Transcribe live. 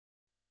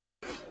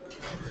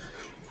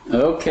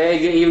Okay,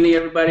 good evening,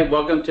 everybody.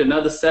 Welcome to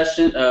another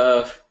session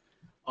of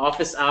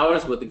Office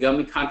Hours with the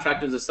Government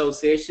Contractors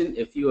Association.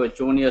 If you are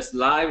joining us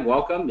live,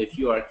 welcome. If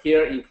you are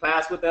here in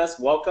class with us,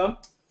 welcome.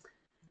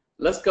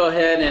 Let's go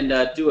ahead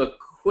and do a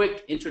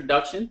quick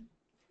introduction,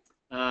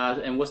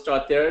 and we'll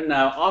start there.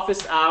 Now,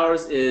 Office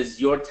Hours is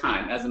your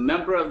time. As a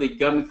member of the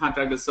Government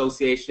Contractors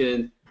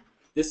Association,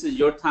 this is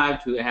your time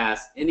to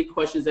ask any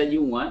questions that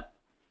you want,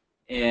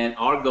 and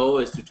our goal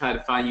is to try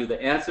to find you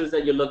the answers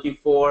that you're looking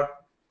for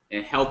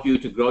and help you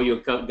to grow your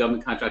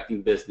government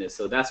contracting business.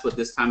 So that's what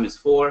this time is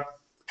for.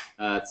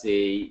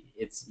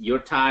 It's your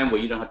time where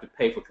you don't have to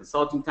pay for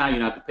consulting time, you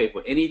don't have to pay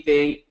for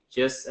anything,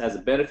 just as a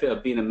benefit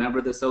of being a member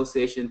of the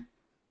association.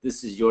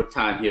 This is your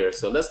time here.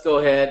 So let's go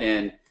ahead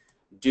and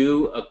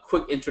do a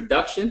quick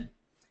introduction.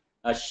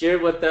 Share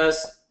with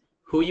us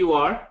who you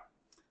are,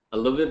 a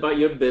little bit about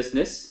your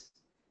business,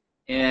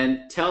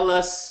 and tell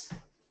us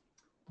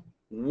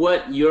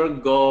what your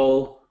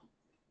goal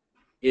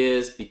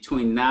is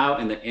between now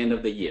and the end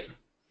of the year.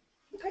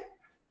 Okay.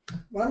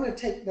 Well, I'm going to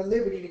take the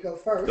liberty to go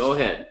first. Go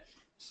ahead.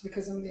 Just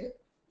because I'm the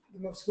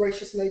most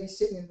gracious lady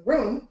sitting in the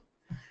room.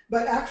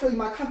 But actually,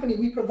 my company,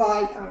 we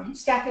provide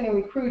staffing and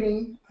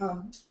recruiting,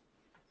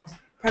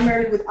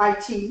 primarily with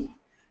IT,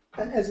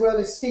 as well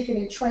as speaking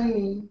and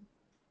training,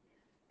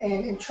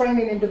 and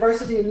training in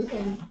diversity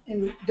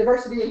and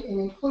diversity and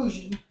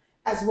inclusion,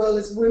 as well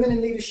as women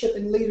in leadership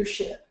and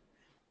leadership.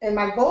 And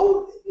my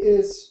goal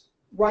is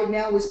right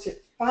now is to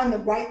find the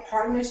right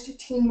partners to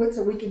team with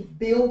so we can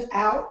build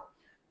out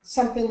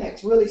something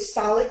that's really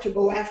solid to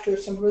go after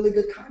some really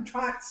good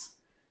contracts.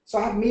 So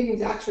I have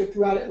meetings actually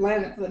throughout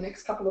Atlanta for the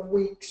next couple of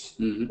weeks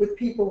with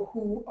people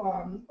who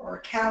are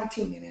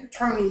accounting and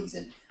attorneys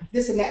and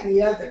this and that and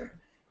the other,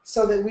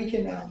 so that we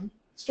can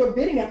start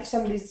bidding after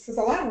some of these. There's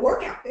a lot of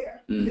work out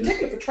there,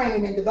 particularly for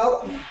training and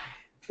development.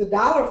 The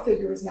dollar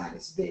figure is not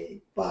as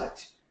big,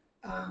 but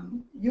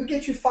you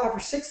get you 5 or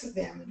 6 of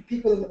them and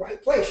people in the right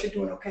place, you're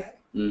doing okay.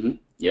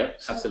 Yeah,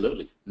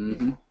 absolutely.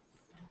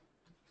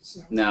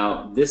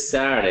 Now, this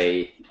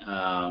Saturday,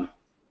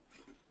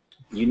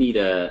 you need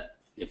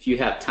if you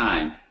have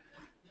time,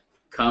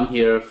 come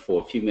here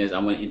for a few minutes.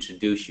 I'm going to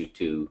introduce you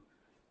to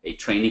a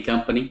training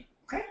company.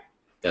 Okay.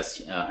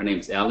 That's her name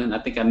is Ellen. I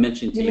think I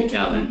mentioned to you,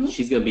 Ellen.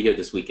 She's going to be here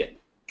this weekend.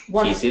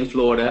 Wonderful. She's in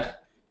Florida.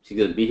 She's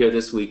going to be here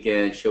this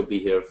weekend. She'll be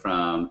here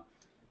from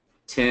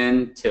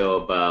 10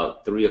 till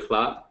about 3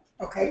 o'clock.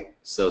 Okay.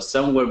 So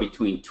somewhere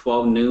between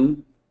 12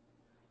 noon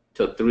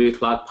till 3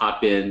 o'clock,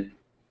 pop in,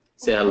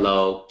 say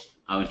hello.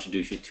 I'll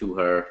introduce you to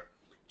her.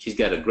 She's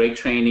got a great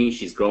training.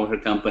 She's growing her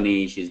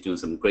company. She's doing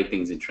some great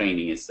things in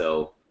training, and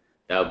so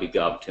that would be a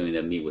good opportunity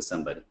to meet with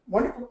somebody.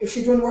 Wonderful. Is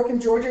she doing work in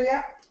Georgia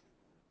yet?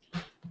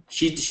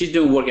 She's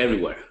doing work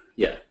everywhere.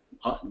 Yeah,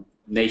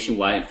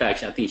 nationwide. In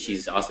fact, I think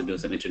she's also doing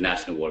some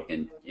international work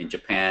in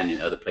Japan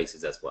and other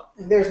places as well.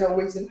 And there's no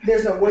reason. There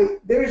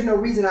is no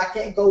reason I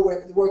can't go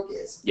wherever the work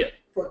is. Yeah.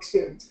 For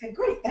experience. Okay,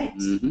 great.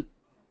 Thanks.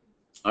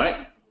 All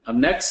right. Up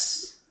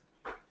next,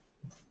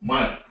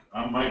 Mike.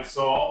 I'm Mike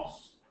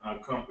Sauls. Our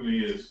company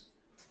is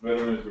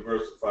Veterans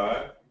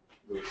Diversified.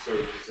 We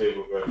serve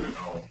disabled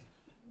veteran-owned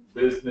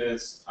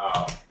business.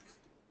 Or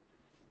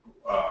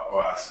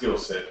our skill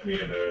set, me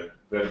and a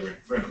veteran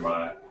friend of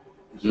mine,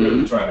 is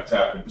really trying to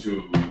tap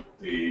into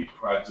the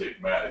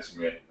project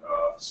management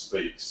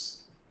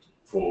space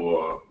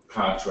for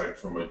contract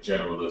from a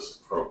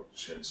generalist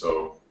approach. And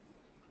so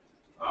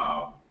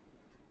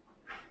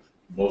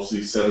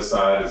mostly set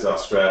aside is our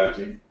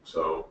strategy.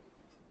 So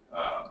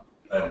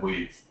and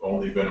we've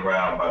only been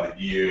around about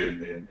a year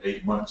and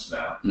 8 months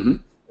now.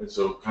 And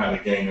so kind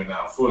of gaining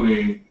our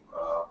footing.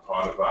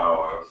 Part of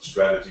our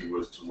strategy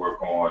was to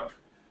work on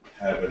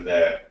having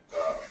that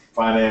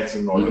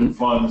financing or the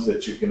funds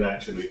that you can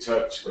actually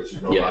touch, because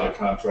you know a lot of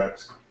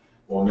contracts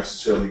won't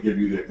necessarily give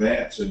you the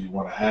advance, so you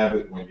want to have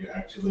it when you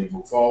actually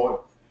move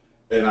forward.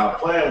 And our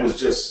plan was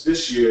just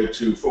this year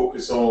to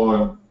focus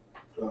on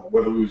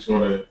whether we was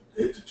going to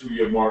hit the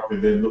 2-year mark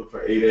and then look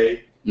for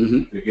 8A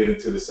to get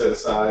into the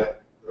set-aside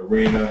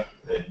arena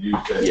and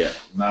use that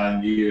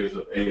 9 years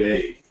of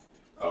 8A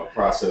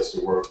process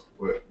to work.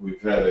 But we've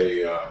had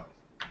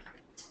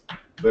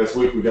last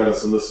week we got a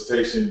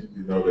solicitation,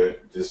 you know,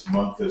 that this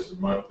month is the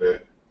month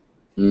that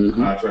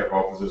contract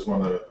officers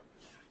want to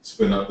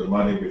spend up the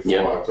money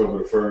before October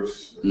the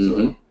 1st. And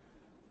so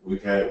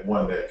we've had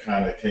one that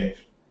kind of came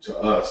to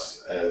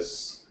us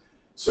as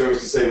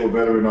service disabled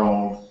veteran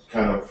owned,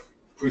 kind of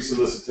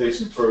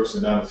pre-solicitation first,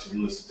 and now the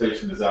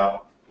solicitation is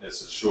out.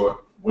 It's a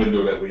short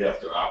window that we have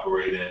to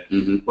operate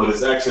in, but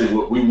it's actually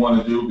what we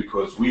want to do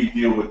because we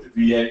deal with the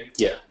VA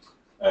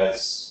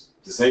as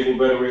disabled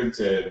veterans.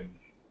 And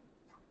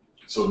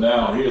so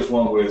now here's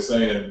one way of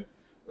saying,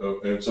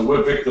 and so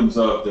we're victims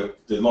of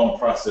the long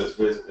process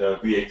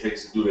VA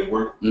takes to do their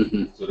work.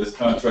 So this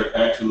contract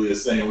actually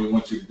is saying we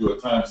want you to do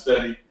a time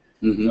study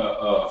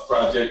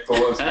project for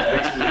us to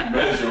actually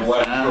measure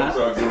what folks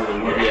are doing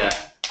the work.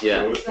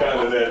 So it's kind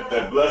of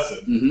that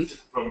blessing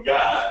from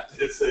God.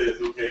 It says,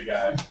 okay,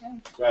 God,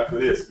 try for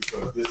this,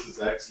 because this is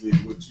actually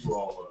what you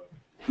all are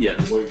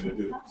waiting to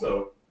do.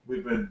 So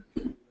we've been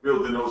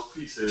building those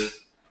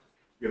pieces,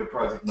 get a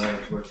project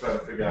management, trying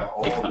to figure out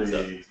all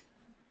the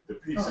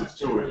pieces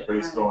to it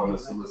based on the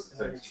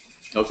solicitation.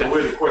 Okay. So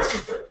we're the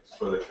question phase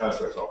for the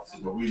contract officer,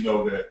 but we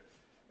know that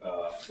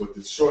with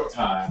the short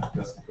time,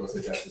 that's because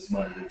they got this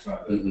money they're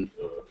trying to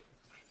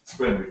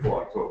spend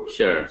before October.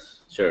 Sure,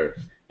 sure.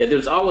 Yeah,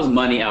 there's always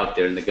money out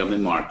there in the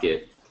government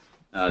market.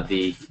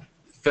 The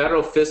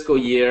federal fiscal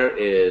year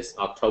is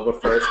October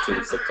 1st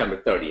to September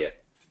 30th.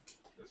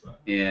 That's right.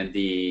 And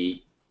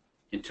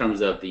in terms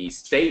of the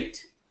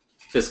state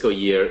fiscal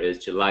year is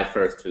July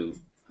 1st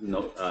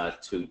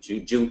to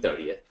June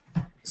 30th.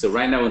 So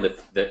right now, in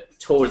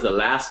towards the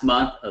last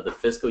month of the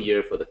fiscal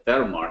year for the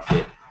federal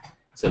market,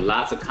 so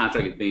lots of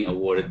contracts being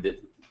awarded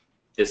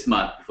this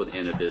month before the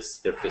end of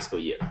their fiscal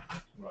year.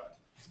 Right.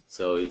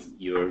 So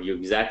you're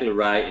exactly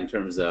right in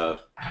terms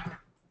of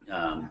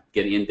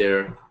getting in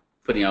there,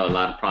 putting out a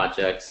lot of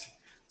projects.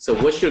 So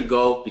what's your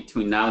goal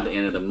between now and the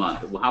end of the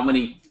month? How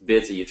many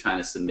bids are you trying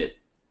to submit?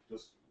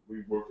 Just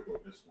we're working on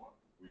this one.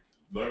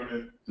 We're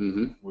learning.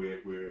 Mm-hmm.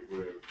 We're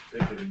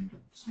taking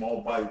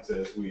small bites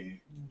as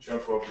we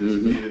jump up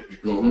as needed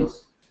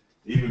because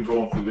even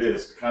going through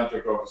this, the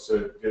contract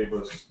officer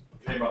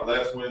came out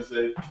last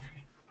Wednesday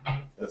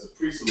as a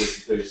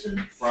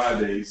pre-solicitation.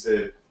 Friday, he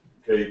said,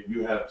 okay,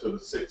 you have till the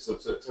 6th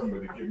of September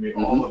to give me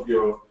all of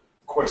your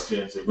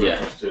questions in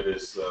reference to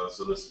this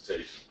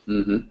solicitation.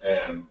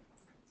 And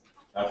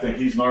I think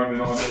he's learning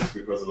on this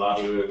because a lot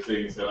of the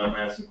things that I'm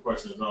asking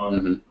questions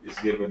on is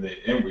giving the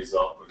end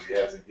result, but he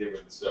hasn't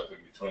given the stuff in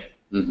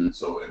between.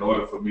 So in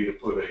order for me to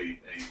put a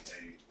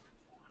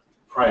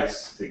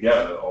price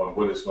together on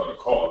what it's going to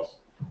cost,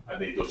 I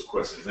need those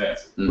questions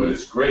answered. But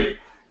it's great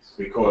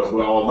because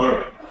we're all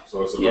learning.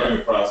 So it's a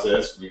learning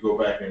process. We go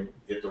back and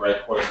get the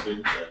right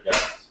questions. I've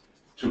got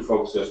 2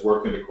 folks that's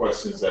working the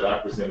questions that I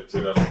presented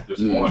to them this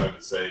morning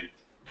to say,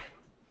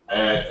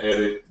 add,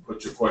 edit,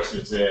 put your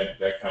questions in,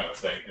 that kind of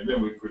thing. And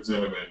then we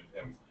present them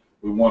and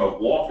we want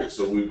to walk it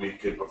so we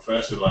can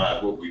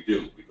professionalize what we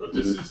do because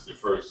this is the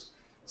first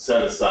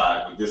set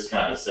aside with this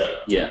kind of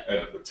setup. Yeah.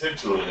 And the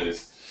potential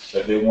is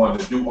that they want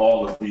to do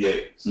all the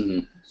VAs.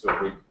 So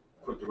if we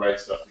put the right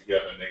stuff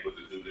together and able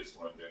to do this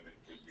one, then it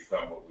can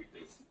become what we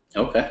do.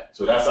 Okay.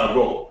 So that's our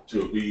goal,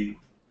 to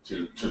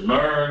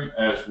learn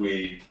as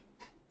we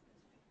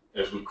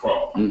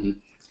crawl.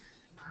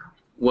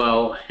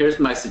 Well, here's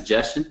my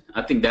suggestion.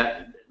 I think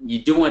that you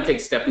do want to take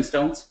stepping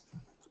stones,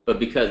 but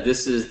because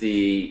this is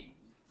the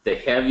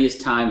heaviest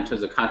time in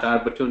terms of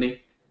contract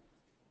opportunity,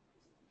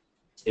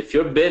 if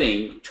you're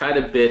bidding, try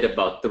to bid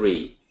about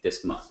 3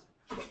 this month.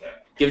 Okay.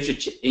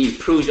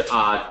 Improves your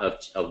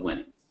odds of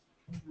winning.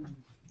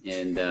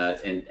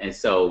 And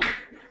so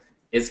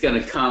it's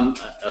going to come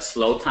a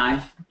slow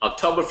time.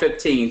 October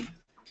 15th,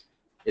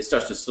 it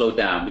starts to slow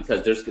down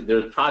because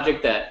there's a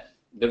project that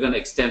they're going to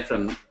extend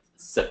from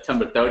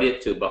September 30th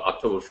to about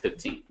October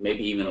 15th,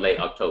 maybe even late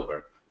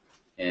October.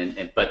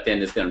 But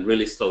then it's going to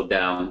really slow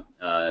down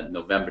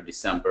November,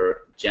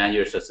 December.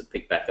 January starts to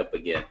pick back up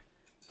again.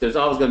 There's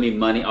always going to be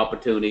money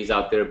opportunities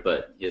out there,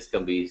 but it's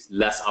going to be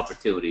less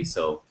opportunities.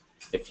 So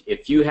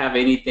if you have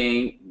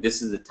anything,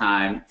 this is the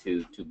time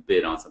to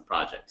bid on some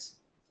projects.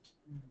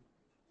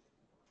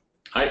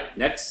 All right,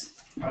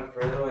 next.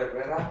 Alfredo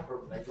Herrera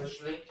from Language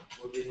Link.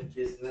 We've been in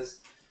business.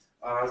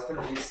 It's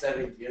going to be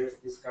 7 years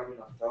this coming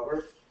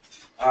October.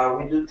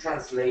 We do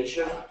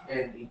translation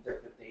and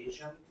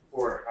interpretation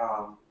for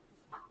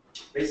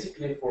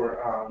basically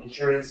for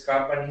insurance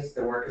companies,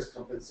 the workers'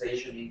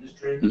 compensation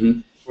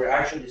industry. We're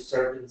actually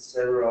serving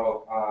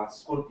several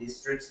school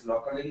districts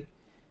locally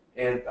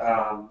and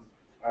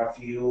a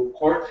few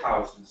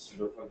courthouses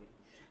locally.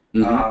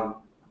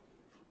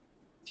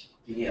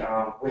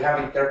 We have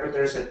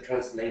interpreters and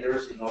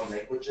translators in all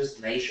languages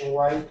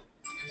nationwide,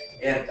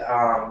 and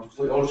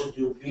we also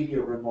do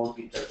video remote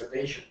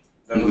interpretation.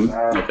 Those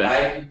are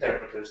live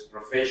interpreters,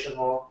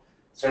 professional,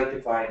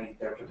 certified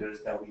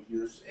interpreters that we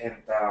use, and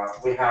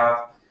we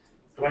have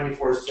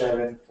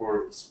 24/7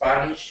 for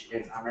Spanish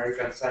and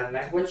American Sign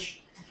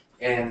Language,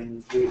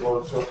 and we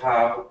also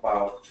have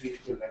about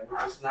 50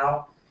 languages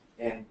now,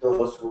 and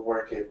those we're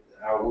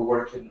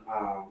working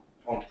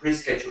on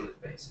pre-scheduled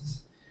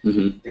basis.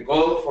 The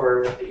goal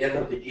for the end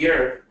of the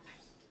year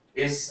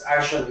is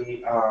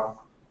actually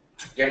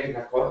getting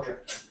a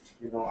contract.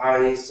 You know,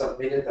 I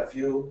submitted a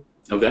few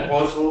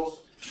proposals,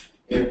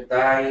 and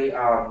I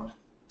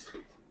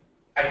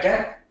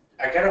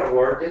got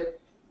awarded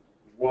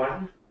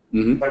one,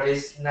 but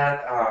it's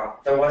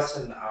not. There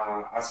wasn't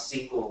a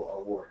single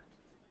award.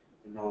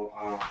 You know,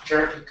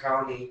 Cherokee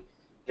County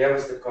gave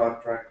us the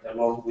contract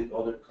along with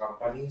other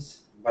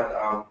companies, but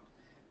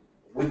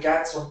we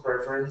got some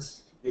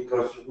preference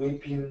because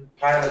we've been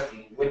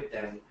piloting with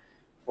them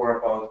for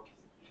about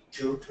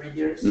 2-3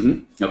 years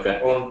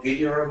on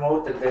video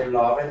remote, and they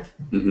love it.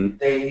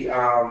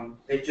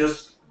 They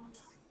just,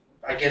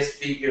 I guess,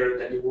 figured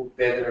that it would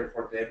be better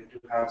for them to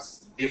have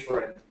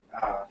different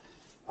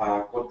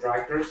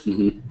contractors,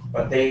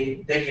 but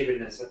they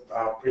giving us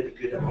a pretty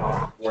good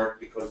amount of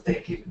work because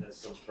they giving us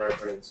some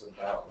preference on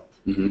that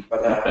one.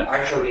 But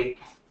actually,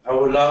 I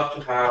would love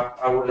to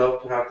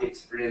have the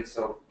experience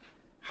of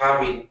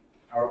having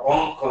our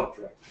own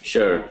contract.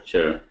 Sure,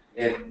 sure.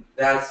 And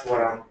that's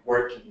what I'm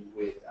working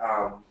with.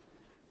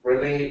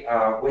 Really,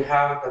 we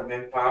have the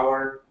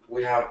manpower,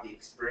 we have the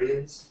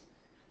experience.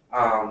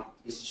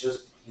 It's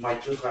just my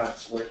two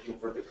hands working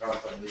for the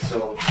company.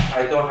 So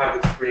I don't have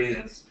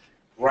experience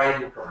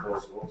writing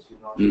proposals.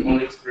 The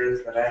only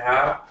experience that I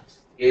have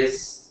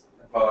is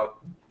about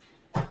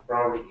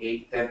probably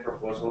 8-10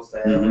 proposals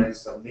that I already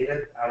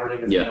submitted. I don't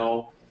even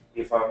know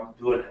if I'm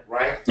doing it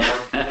right.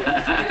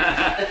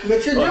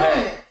 But you're doing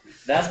it.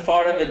 That's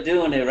part of it,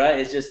 doing it, right?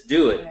 It's just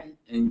do it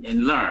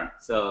and learn.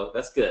 So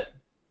that's good.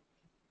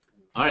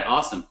 All right,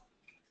 awesome.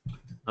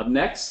 Up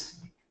next.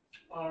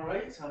 All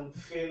right, I'm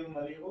Phil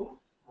Maligo,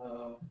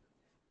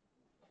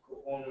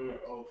 co-owner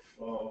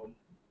of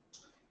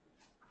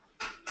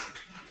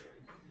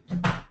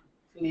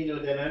Nino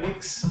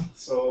Dynamics.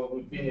 So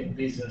we've been in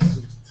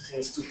business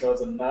since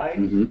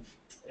 2009,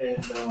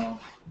 and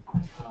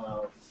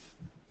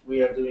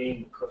we are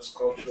doing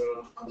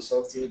cross-cultural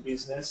consulting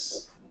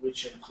business,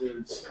 which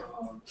includes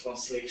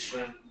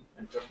translation,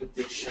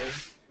 interpretation,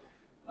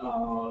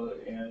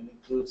 and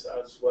includes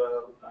as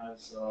well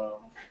as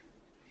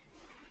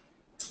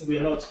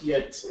we're not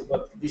yet,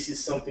 but this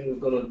is something we're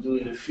going to do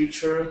in the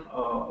future,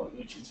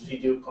 which is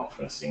video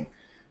conferencing.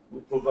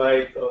 We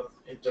provide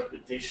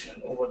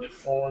interpretation over the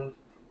phone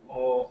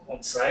or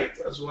on site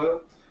as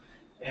well,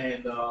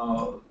 and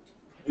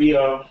we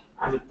are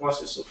in the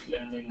process of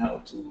learning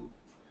how to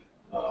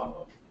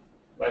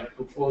write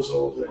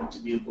proposals and to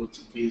be able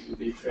to bid with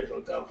the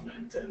federal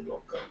government and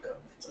local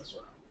government as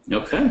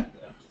well. Okay,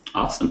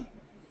 awesome.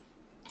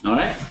 All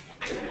right,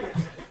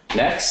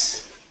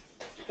 next,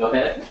 go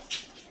ahead.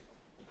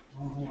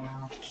 Oh,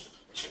 wow.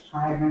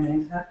 Hi, my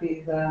name's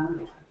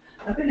Hafiza.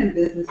 I've been in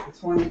business for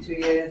 22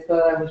 years,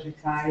 but I was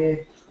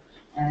retired,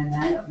 and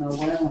I don't know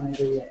what I want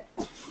to do yet.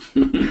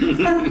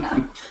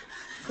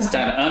 It's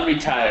time to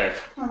unretire.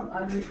 I'm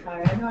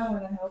unretired. I know I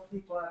want to help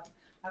people.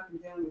 I've been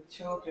dealing with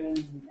children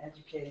and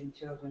educating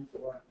children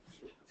for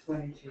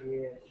 22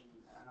 years.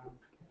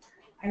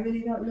 I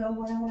really don't know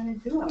what I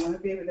want to do. I want to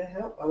be able to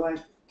help. I want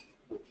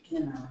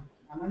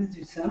to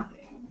do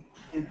something,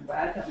 but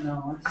I don't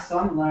know. So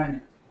I'm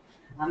learning.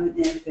 I'm an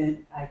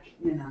infant.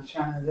 I'm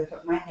trying to lift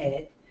up my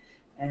head,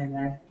 and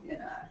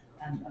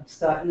I'm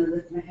starting to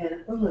lift my head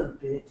up a little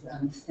bit to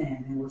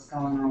understand what's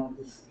going on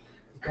with this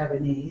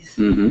Gabonese.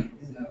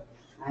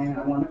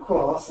 I want to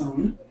crawl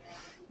soon,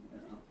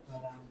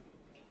 but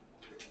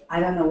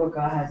I don't know what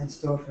God has in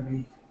store for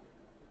me.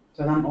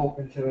 But I'm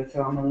open to it,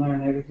 so I'm gonna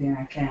learn everything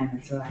I can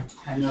until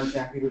I know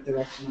exactly what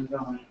direction I'm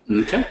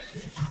going. Okay.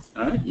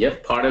 All right.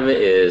 Yep. Part of it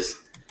is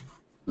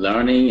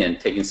learning and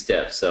taking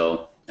steps.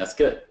 So that's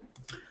good.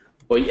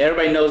 Well,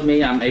 everybody knows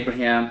me. I'm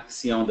Abraham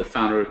Sion, the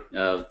founder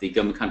of the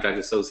Government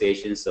Contractors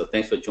Association. So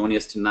thanks for joining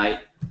us tonight.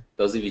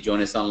 Those of you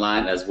joining us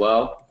online as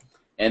well.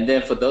 And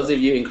then for those of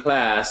you in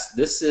class,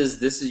 this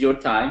is your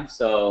time.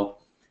 So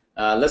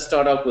let's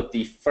start off with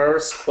the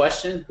first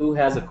question. Who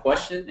has a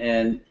question?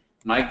 And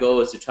my goal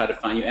is to try to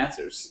find you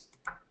answers.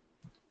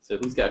 So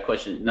who's got a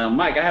question? Now,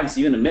 Mike, I haven't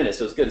seen you in a minute,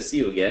 so it's good to see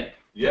you again.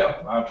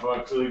 Yeah, I've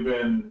actually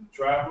been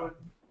traveling,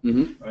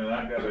 and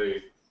I got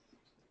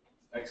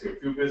actually a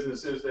few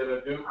businesses that I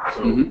do.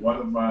 So one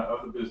of my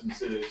other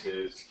businesses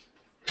is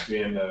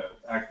being an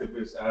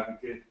activist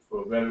advocate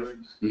for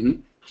veterans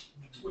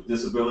with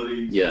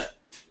disabilities. Yeah.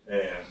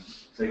 And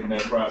taking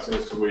that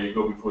process to where you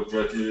go before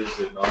judges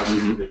and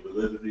argue the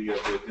validity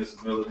of their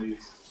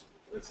disabilities.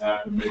 It's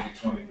happened maybe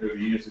 20, 30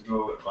 years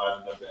ago, and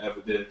lining up the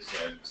evidence,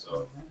 and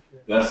so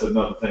that's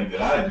another thing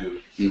that I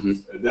do.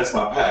 That's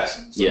my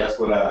passion. So that's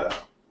what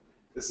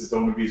this is the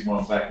only reason why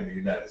I'm back in the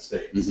United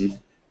States.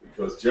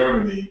 Because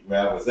Germany,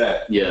 where I was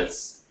at,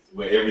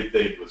 where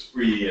everything was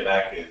free and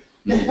I could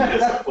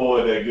just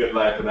afford a good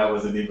life, and I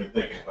wasn't even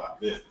thinking about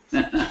this.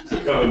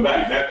 So coming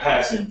back, that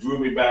passion drew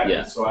me back,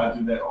 and so I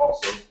do that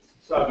also.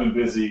 So I've been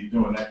busy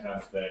doing that kind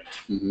of thing.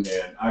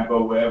 And I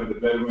go wherever the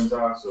veterans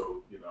are,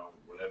 so,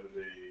 whatever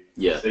the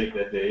state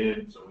that they're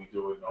in, so we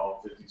do it in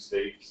all 50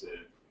 states,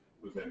 and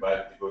we've been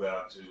invited to go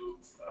down to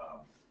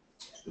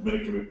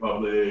Dominican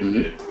Republic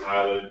and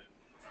Thailand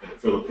and the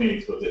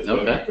Philippines, because there's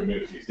veteran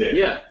communities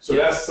there. So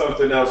that's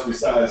something else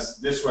besides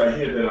this right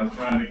here that I'm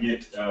trying to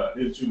get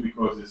into,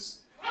 because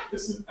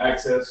it's an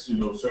access,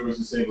 service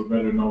disabled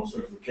veteran known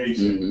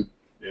certification.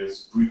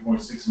 There's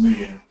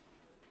 $3.6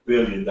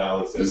 billion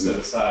that's set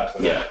aside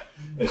for that.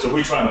 And so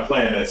we're trying to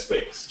play in that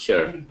space.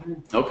 Sure.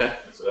 Okay.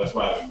 And so that's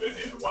why I haven't been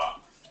here in a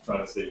while.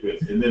 Trying to stay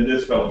busy. And then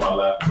this fell on my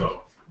lap,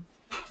 so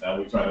now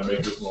we're trying to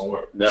make this one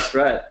work. That's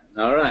right.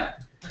 All right.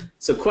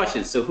 So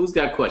questions. So who's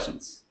got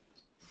questions?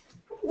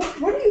 What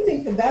do you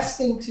think the best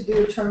thing to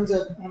do in terms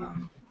of,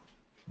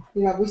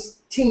 we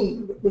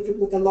team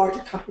with a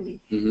larger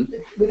company?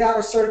 Without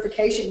a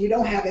certification, you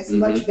don't have as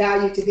much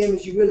value to them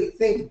as you really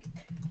think,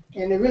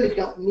 and they really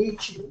don't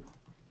need you.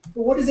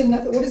 But what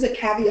is a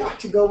caveat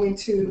to go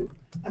into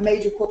a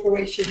major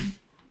corporation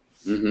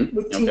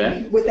with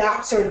team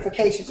without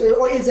certifications,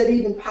 or is it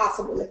even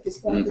possible at this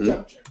point in the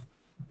juncture?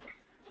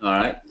 All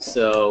right.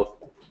 So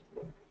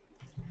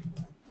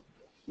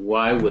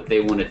Why would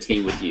they want to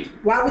team with you?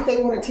 Why would they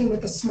want to team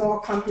with a small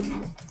company?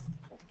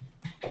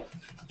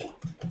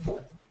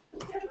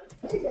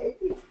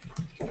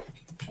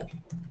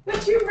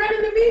 But you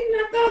running the meeting,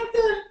 I thought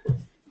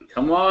the.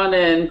 Come on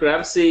in,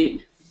 grab a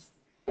seat.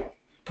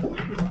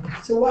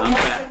 So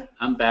what?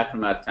 I'm back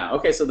from out of town.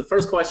 Okay, so the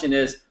first question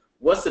is,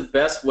 what's the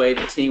best way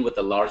to team with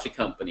a larger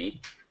company?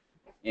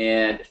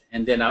 And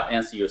then I'll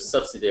answer your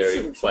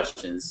subsidiary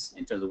questions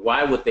in terms of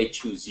why would they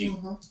choose you.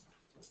 Mm-hmm.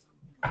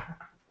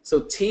 So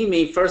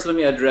teaming, first let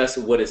me address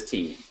what is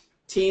teaming.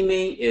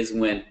 Teaming is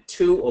when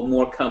two or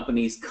more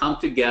companies come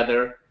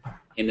together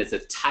and it's a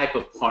type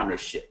of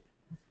partnership.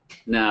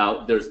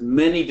 Now, there's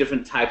many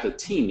different types of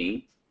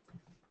teaming.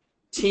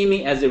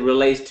 Teaming as it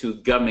relates to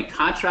government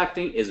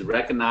contracting is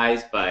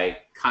recognized by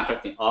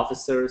contracting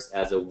officers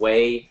as a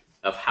way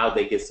of how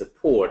they get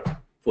support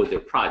for their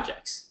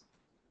projects.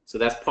 So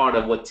that's part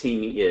of what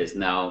teaming is.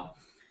 Now,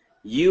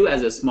 you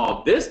as a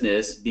small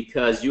business,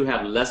 because you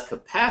have less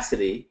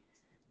capacity,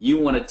 you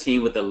want to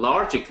team with a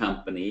larger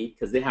company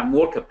because they have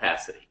more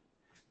capacity.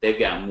 They've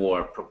got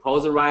more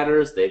proposal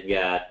writers, they've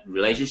got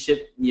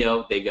relationship,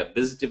 they've got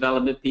business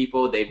development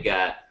people, they've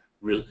got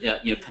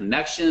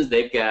connections,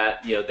 they've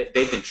got,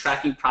 they've been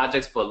tracking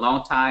projects for a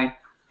long time.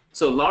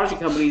 So larger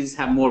companies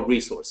have more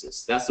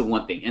resources. That's the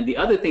one thing. And the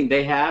other thing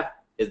they have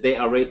is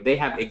they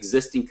have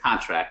existing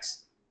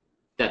contracts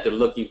that they're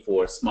looking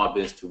for small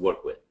business to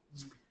work with.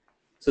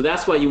 So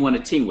that's why you want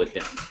to team with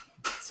them.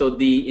 So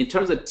in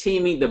terms of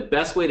teaming, the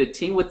best way to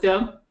team with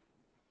them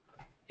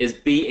is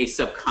be a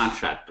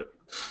subcontractor.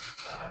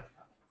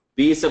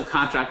 Be a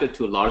subcontractor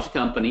to a large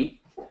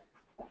company,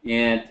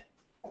 and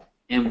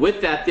with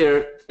that,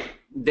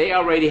 they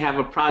already have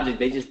a project.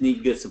 They just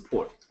need good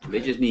support. They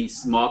just need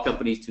small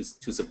companies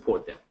to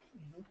support them.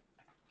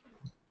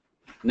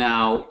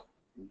 Now,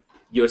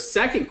 your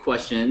second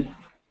question,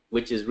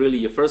 which is really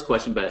your first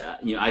question, but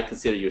I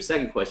consider your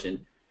second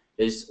question,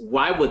 is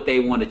why would they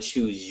want to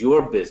choose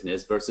your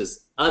business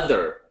versus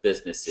other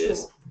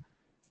businesses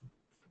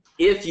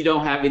if you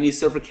don't have any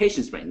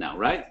certifications right now,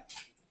 right?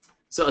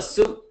 So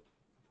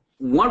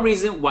one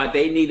reason why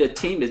they need a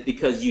team is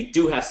because you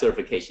do have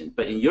certifications.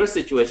 But in your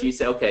situation, you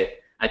say, okay,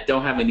 I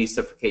don't have any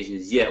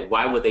certifications yet.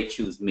 Why would they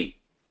choose me?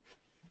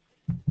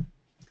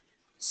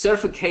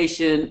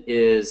 Certification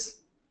is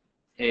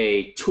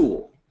a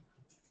tool.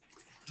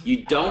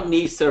 You don't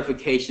need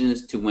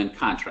certifications to win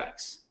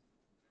contracts.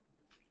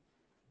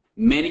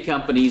 Many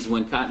companies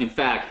win in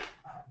fact,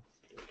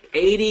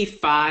 80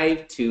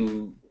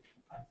 to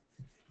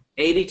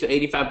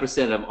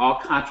 85% of all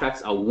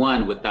contracts are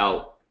won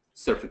without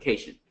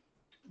certification.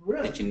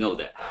 Really? Did you know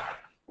that?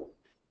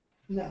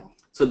 No.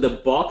 So the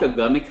bulk of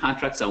government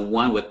contracts are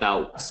won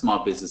without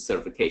small business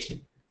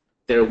certification.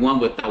 They're won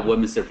without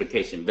women's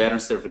certification, veteran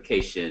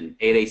certification,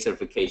 8A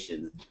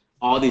certification,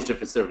 all these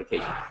different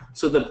certifications.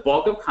 So the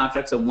bulk of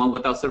contracts are won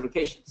without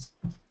certifications.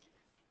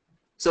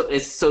 So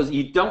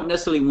you don't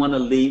necessarily want to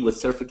lead with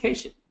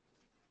certification.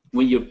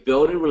 When you're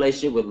building a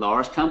relationship with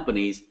large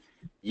companies,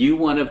 you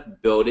want to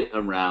build it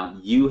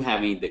around you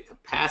having the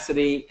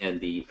capacity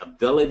and the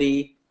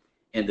ability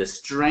and the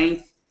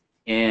strength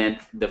and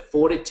the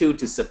fortitude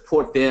to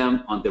support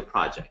them on their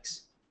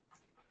projects.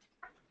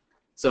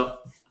 So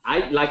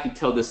I'd like to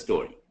tell this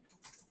story.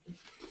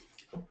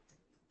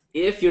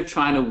 If you're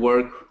trying to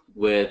work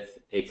with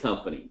a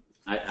company,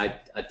 I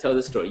tell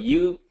this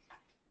story.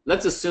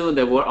 Let's assume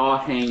that we're all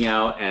hanging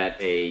out at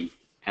a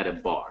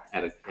bar,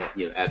 at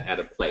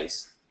a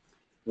place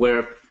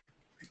where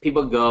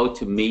people go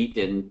to meet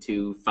and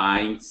to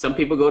find. Some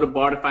people go to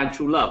bar to find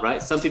true love,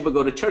 right? Some people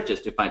go to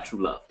churches to find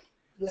true love.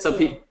 Yes,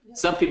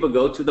 some people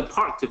go to the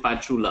park to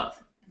find true love.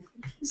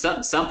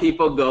 Some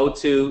people go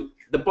to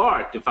the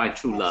bar to find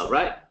true love,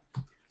 right?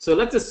 So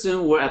let's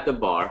assume we're at the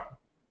bar,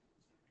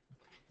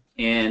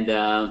 and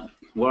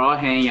we're all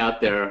hanging out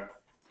there,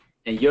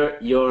 and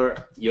you're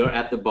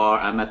at the bar,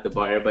 I'm at the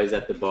bar, everybody's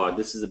at the bar.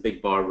 This is a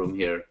big bar room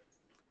here,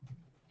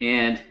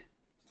 and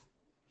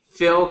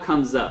Phil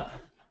comes up,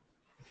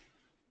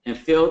 and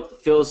Phil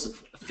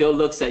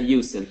looks at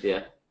you,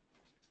 Cynthia,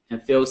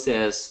 and Phil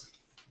says,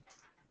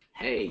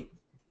 "Hey,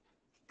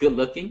 good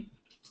looking.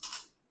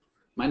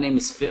 My name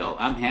is Phil.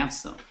 I'm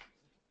handsome.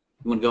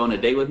 You want to go on a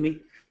date with me?"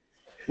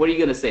 What are you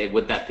going to say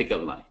with that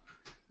pickup line?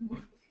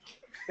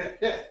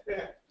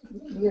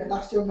 You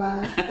lost your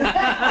mind.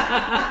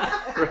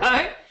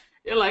 Right?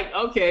 You're like,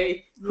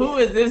 okay, who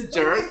is this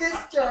jerk? Who is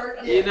this jerk?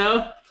 Yeah. You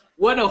know,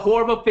 what a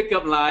horrible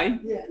pickup line.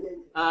 Yeah.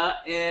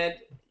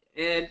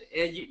 And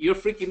you're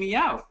freaking me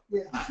out.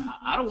 Yeah.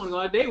 I don't want to go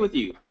on a date with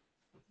you.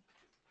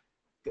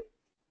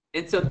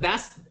 And so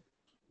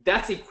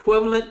that's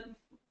equivalent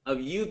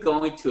of you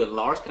going to a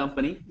large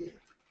company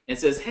and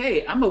says,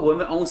 hey, I'm a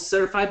woman-owned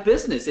certified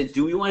business, and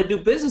do you want to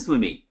do business with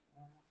me?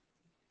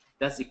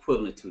 That's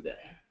equivalent to that.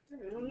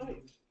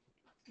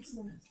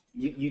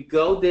 You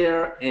go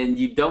there and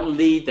you don't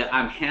lead that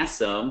I'm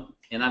handsome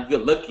and I'm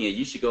good looking and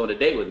you should go on a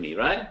date with me,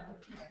 right?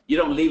 You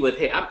don't lead with,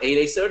 hey, I'm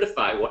 8A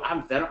certified, or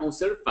I'm veteran-owned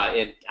certified,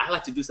 and I'd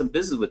like to do some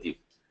business with you.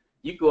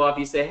 You go off,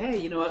 you say, hey,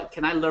 you know what,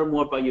 can I learn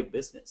more about your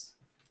business?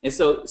 And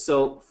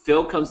so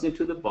Phil comes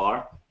into the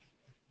bar,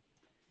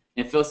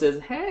 and Phil says,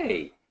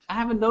 "Hey, I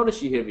haven't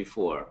noticed you here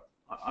before.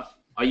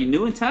 Are you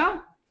new in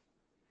town?"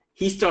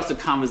 He starts a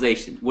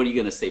conversation. What are you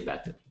gonna say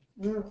back to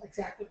him?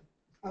 Exactly.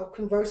 I'll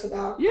converse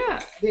about.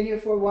 Yeah. Been here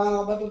for a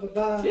while. Blah blah blah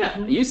blah. Yeah.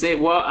 You say,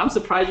 "Well, I'm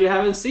surprised you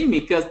haven't seen me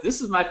because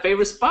this is my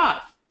favorite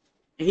spot."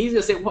 And he's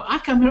gonna say, "Well, I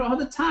come here all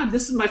the time.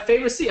 This is my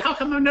favorite seat. How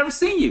come I've never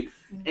seen you?"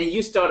 And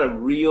you start a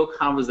real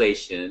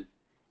conversation,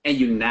 and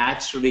you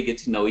naturally get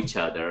to know each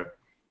other.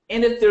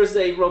 And if there's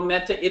a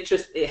romantic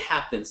interest, it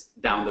happens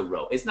down the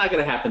road. It's not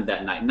going to happen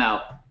that night.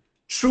 Now,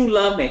 true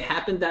love may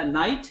happen that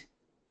night,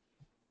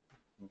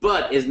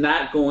 but it's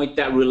not going.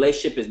 That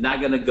relationship is not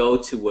going to go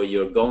to where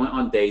you're going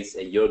on dates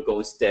and you're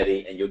going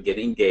steady and you're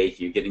getting engaged,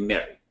 you're getting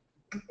married.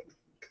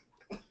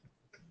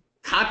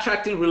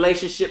 Contracting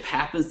relationship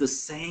happens the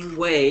same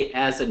way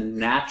as a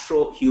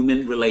natural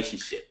human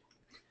relationship.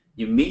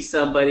 You meet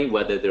somebody,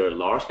 whether they're a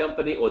large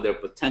company or they're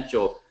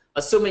potential,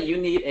 assuming you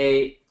need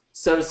a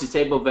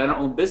service-disabled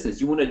veteran-owned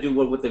business. You want to do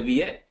work with the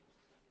VA,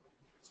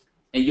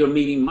 and you're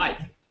meeting Mike.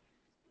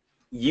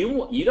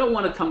 You don't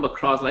want to come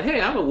across like, "Hey,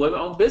 I'm a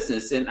women-owned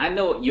business, and I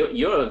know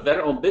you're a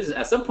veteran-owned business.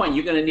 At some point,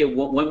 you're going to need a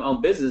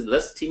women-owned business.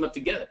 Let's team up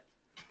together."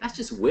 That's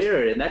just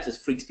weird, and that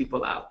just freaks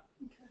people out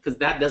because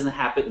that doesn't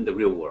happen in the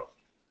real world.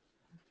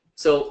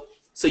 So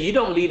you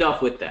don't lead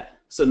off with that.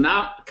 So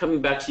now coming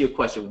back to your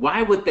question,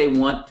 why would they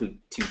want to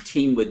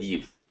team with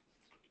you?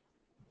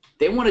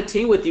 They want to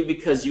team with you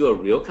because you're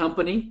a real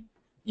company.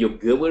 You're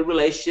good with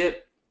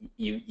relationship.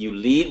 You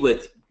lead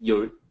with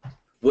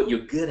what you're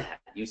good at.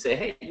 You say,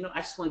 "Hey,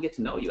 I just want to get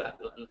to know you.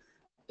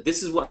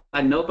 This is what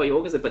I know about your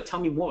organization, but tell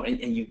me more."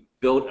 And you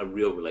build a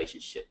real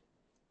relationship.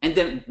 And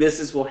then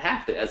business will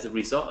happen as a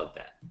result of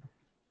that.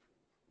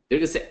 They're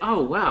going to say,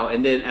 "Oh, wow."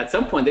 And then at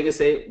some point, they're going to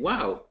say,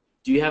 "Wow,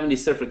 do you have any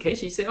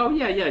certification?" You say, "Oh,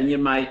 yeah.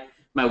 And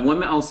my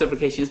women-owned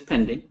certification is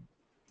pending.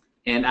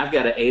 And I've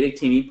got an 8A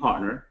TV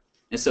partner.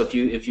 And so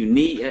if you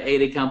need an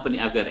 8A company,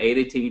 I've got an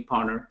 8A TV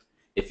partner.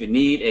 If you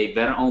need a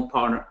veteran-owned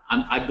partner,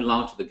 I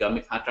belong to the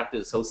Government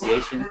Contractors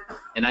Association,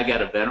 and I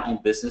got a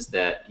veteran-owned business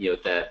that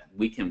that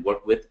we can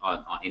work with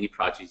on any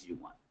projects you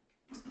want."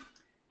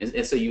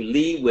 And so you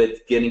lead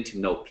with getting to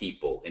know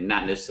people and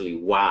not necessarily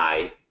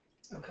why.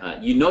 Okay.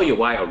 You know your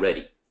why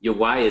already. Your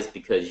why is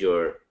because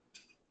you're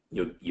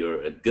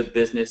a good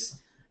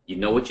business. You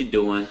know what you're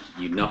doing.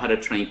 You know how to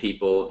train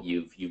people.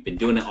 You've been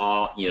doing it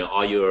all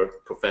your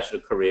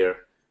professional career,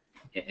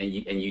 and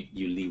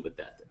you lead with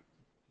that,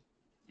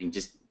 and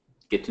just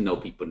get to know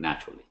people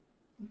naturally.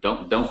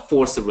 Don't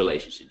force a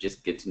relationship.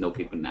 Just get to know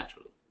people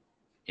naturally,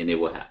 and it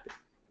will happen.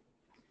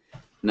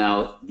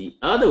 Now, the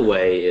other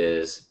way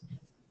is,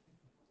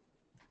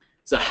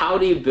 so how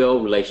do you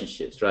build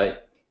relationships, right?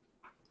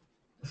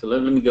 So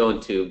let me go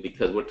into,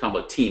 because we're talking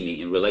about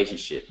teaming and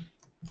relationship.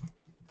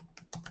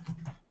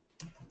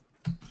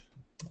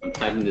 I'm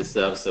typing this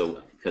up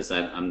because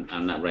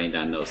I'm not writing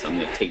down notes. I'm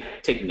going to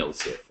take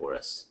notes here for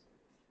us.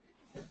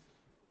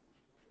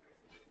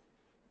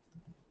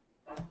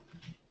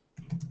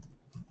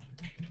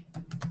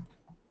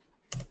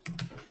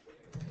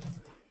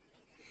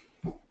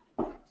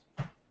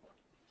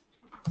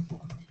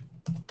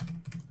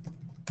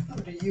 How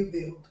do you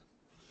build?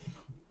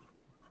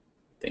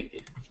 Thank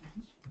you.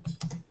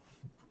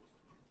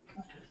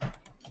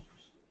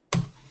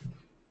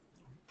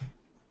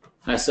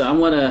 All right, so I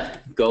want to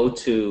go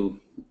to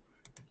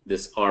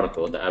this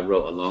article that I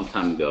wrote a long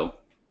time ago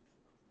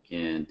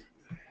and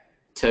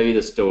tell you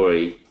the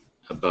story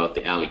about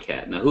the alley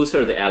cat. Now, who's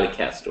heard the alley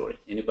cat story?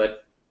 Anybody?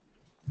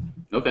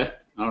 Okay,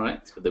 all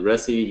right. For the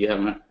rest of you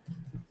haven't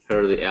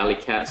heard of the alley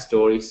cat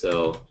story,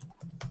 so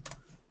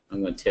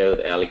I'm going to tell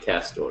the alley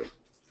cat story.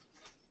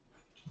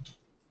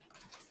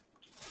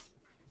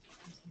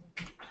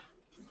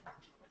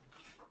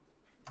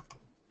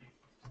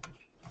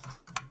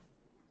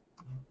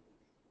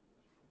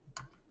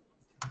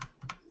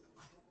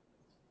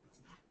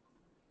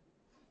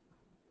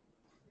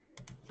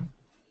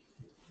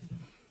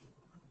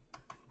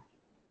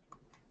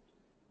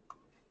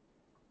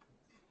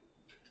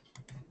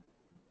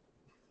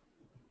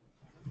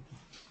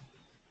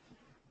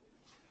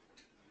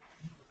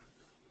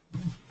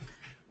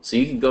 So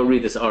you can go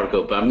read this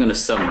article, but I'm going to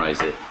summarize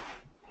it.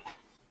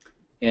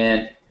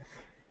 And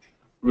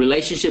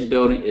relationship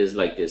building is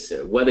like this,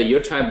 sir. Whether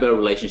you're trying to build a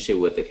relationship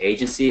with an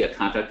agency, a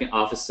contracting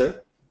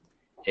officer,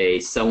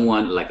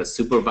 someone like a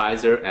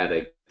supervisor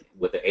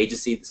with an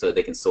agency, so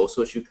they can sole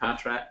source you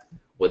contract,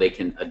 or they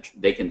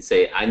can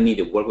say, "I need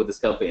to work with this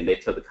company," and they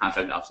tell the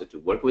contracting officer to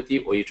work with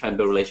you, or you're trying to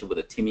build a relationship with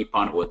a teaming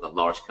partner with a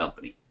large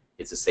company.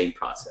 It's the same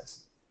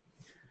process.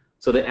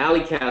 So the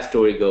alley cat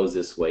story goes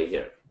this way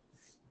here.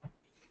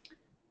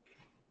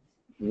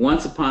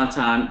 Once upon a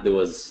time, there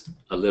was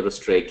a little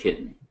stray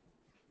kitten.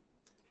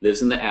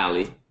 Lives in the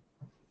alley.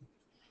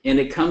 And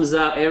it comes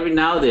out every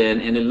now and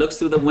then, and it looks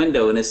through the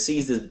window, and it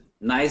sees this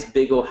nice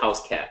big old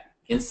house cat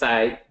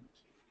inside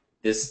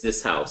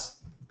this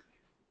house.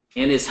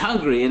 And it's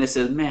hungry, and it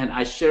says, "Man,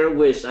 I sure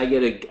wish I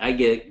get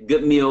a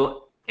good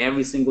meal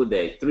every single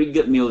day. 3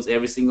 good meals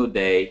every single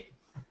day.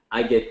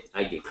 I get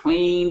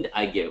cleaned.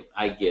 I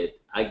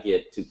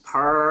get to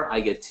purr. I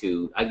get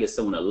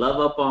someone to love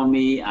up on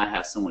me. I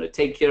have someone to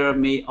take care of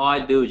me. All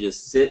I do is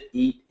just sit,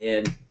 eat,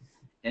 and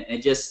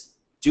just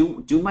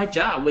do my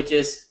job, which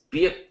is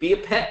be a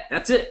pet.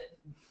 That's it.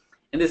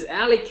 And this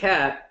alley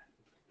cat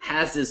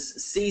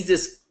sees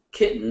this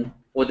kitten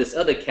or this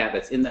other cat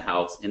that's in the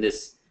house, and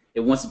it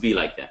wants to be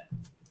like that.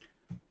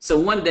 So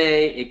one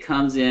day it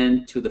comes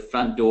in to the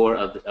front door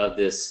of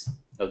this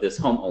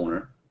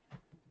homeowner,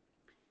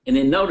 and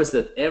they notice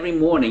that every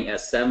morning at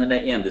 7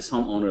 a.m. this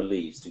homeowner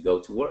leaves to go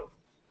to work.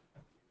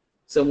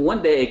 So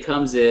one day it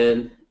comes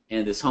in,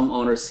 and this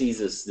homeowner sees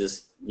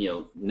this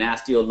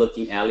nasty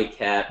looking alley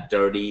cat,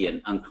 dirty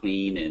and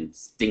unclean and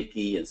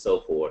stinky and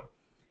so forth.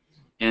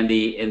 And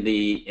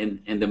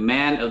the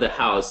man of the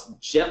house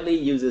gently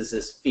uses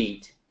his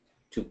feet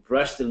to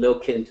brush the little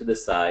kitten to the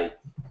side,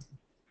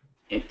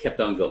 and kept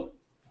on going.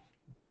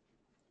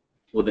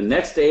 Well, the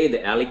next day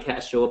the alley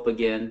cat show up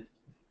again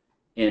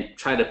and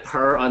try to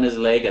purr on his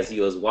leg as he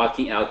was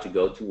walking out to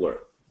go to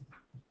work.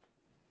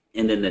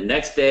 And then the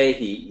next day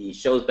he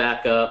shows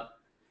back up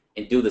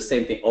and do the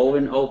same thing over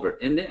and over.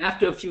 And then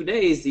after a few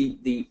days,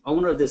 the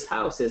owner of this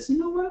house says, you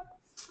know what?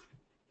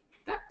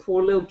 That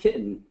poor little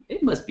kitten,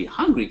 it must be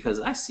hungry because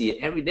I see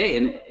it every day,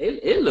 and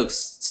it looks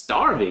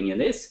starving,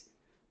 and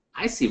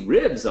I see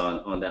ribs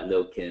on that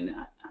little kitten.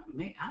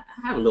 I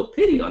have a little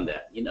pity on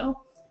that,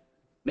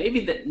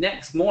 Maybe the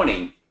next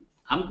morning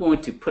I'm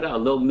going to put out a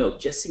little milk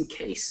just in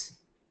case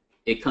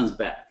it comes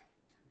back.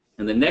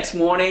 And the next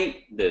morning,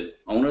 the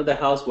owner of the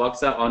house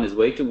walks out on his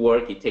way to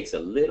work. He takes a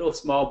little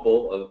small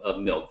bowl of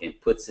milk and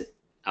puts it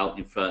out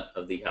in front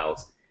of the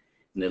house.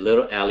 And the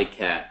little alley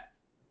cat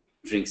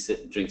drinks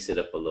it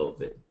up a little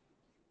bit.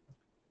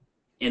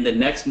 And the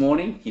next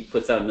morning, he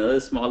puts out another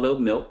small little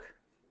milk,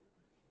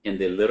 and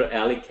the little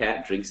alley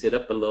cat drinks it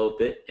up a little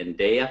bit. And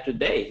day after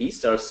day, he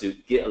starts to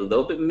get a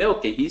little bit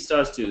milky. He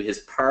starts to, his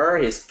purr,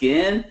 his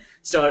skin,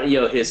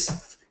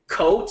 his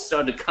coat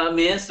start to come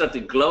in, start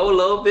to glow a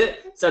little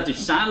bit, start to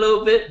shine a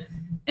little bit.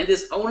 And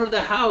this owner of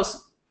the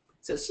house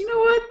says, you know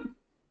what?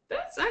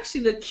 That's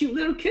actually the cute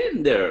little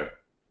kitten there.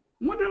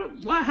 I wonder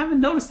why I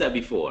haven't noticed that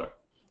before.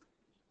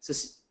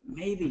 Says,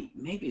 maybe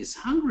it's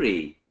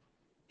hungry.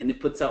 And it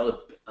puts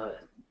out a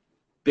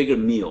bigger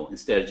meal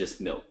instead of just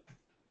milk.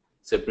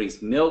 So it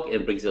brings milk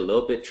and brings a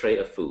little bit tray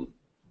of food.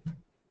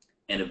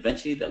 And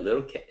eventually that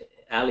little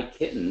alley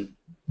kitten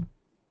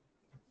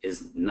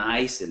is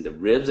nice, and the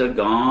ribs are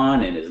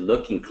gone, and is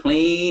looking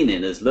clean,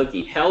 and is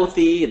looking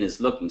healthy, and is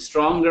looking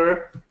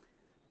stronger.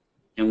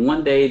 And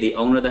one day the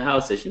owner of the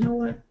house says, you know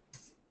what?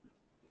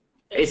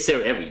 It's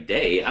there every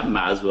day. I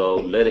might as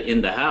well let it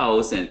in the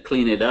house and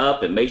clean it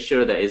up and make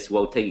sure that it's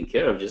well taken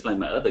care of, just like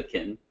my other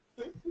kitten.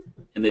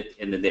 And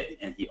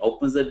he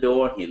opens the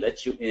door, he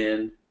lets you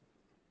in,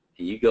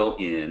 and you go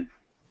in,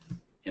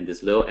 and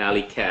this little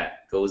alley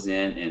cat goes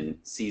in and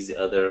sees the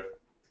other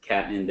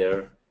cat in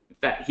there. In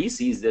fact, he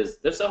sees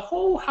there's a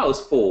whole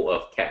house full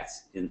of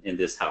cats in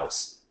this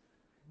house.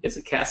 It's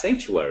a cat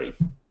sanctuary.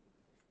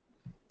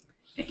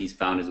 And he's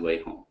found his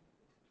way home.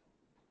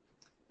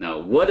 Now,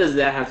 what does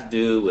that have to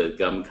do with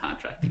government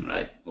contracting,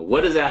 right? Well,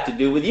 what does that have to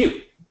do with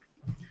you?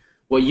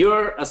 Well,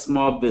 you're a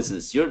small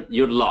business. You're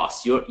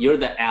lost. You're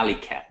the alley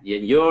cat.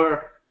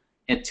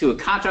 And to a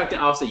contracting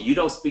officer, you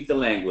don't speak the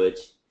language.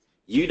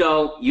 You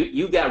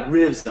got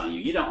ribs on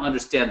you. You don't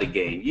understand the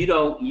game.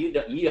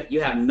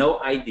 You have no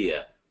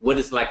idea what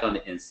it's like on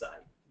the inside.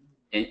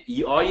 And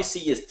all you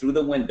see is through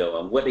the window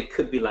of what it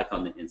could be like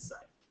on the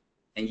inside.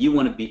 And you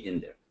want to be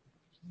in there.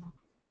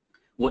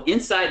 Well,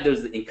 inside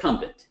there's the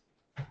incumbent.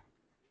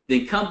 The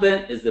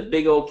incumbent is the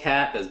big old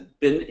cat that's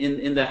been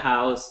in the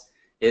house.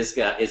 It's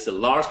a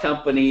large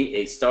company.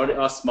 It started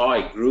off small.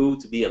 It grew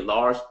to be a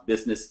large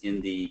business in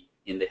the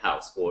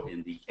house or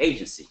in the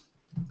agency.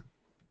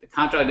 The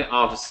contracting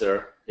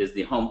officer is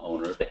the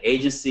homeowner. The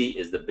agency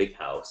is the big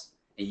house,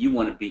 and you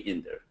want to be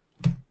in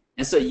there.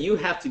 And so you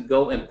have to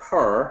go and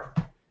purr.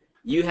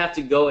 You have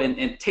to go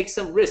and take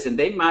some risks, and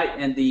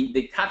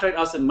the contracting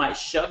officer might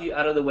shove you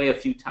out of the way a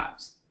few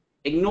times,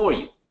 ignore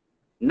you,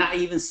 not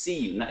even see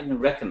you, not even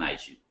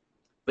recognize you.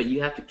 But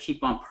you have to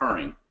keep on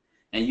purring,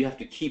 and you have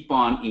to keep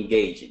on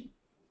engaging.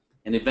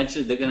 And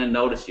eventually they're going to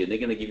notice you, and they're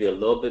going to give you a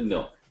little bit of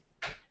milk.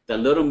 That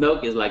little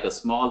milk is like a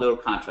small little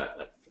contract,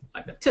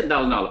 like a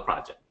 $10,000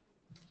 project,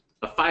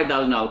 a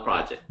 $5,000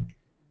 project,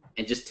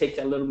 and just take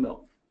that little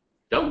milk.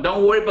 Don't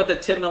worry about the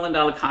 $10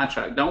 million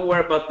contract. Don't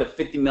worry about the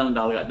 $50 million.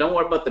 Don't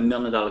worry about the $1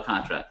 million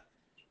contract.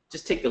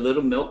 Just take a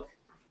little milk,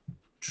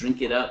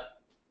 drink it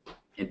up,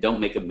 and don't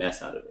make a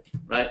mess out of it,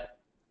 right?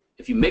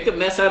 If you make a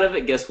mess out of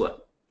it, guess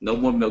what? No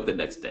more milk the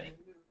next day.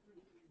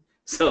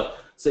 So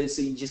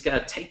you just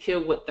gotta take care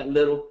of what that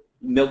little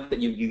milk that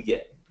you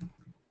get,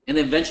 and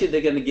eventually they're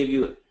gonna give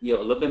you a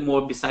little bit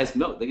more besides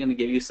milk. They're gonna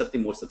give you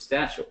something more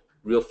substantial,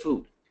 real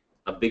food,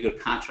 a bigger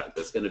contract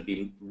that's gonna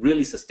be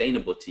really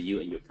sustainable to you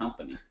and your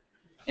company.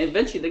 And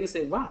eventually they can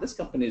say, wow, this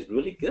company is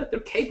really good.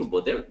 They're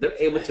capable. They're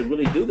able to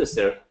really do this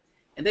there,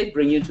 and they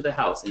bring you into the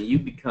house, and you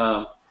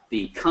become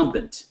the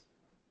incumbent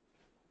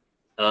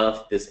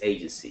of this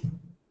agency.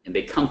 and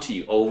they come to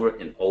you over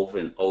and over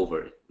and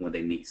over when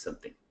they need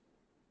something.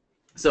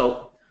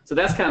 So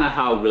that's kind of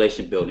how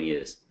relationship building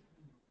is.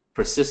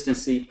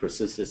 Persistency,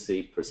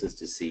 persistency,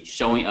 persistency,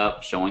 showing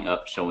up, showing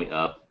up, showing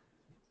up,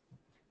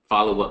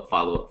 follow up,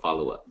 follow up,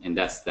 follow up. And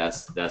that's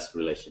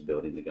relationship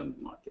building in the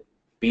government market.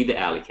 Be the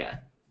alley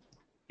cat.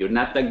 You're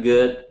not that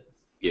good.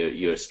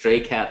 You're a stray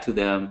cat to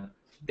them.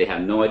 They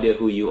have no idea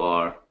who you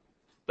are,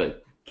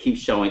 but keep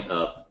showing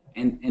up,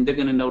 and they're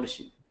going to notice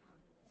you.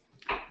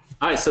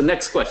 All right, so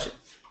next question.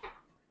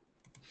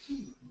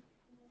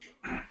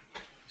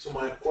 So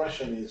my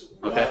question is,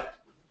 Okay.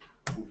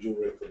 what would you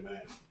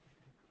recommend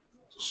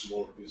to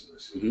small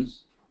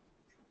businesses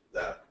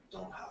that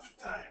don't have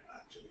time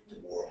actually to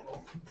work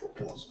on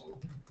proposal,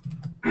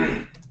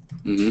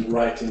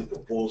 writing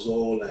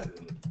proposal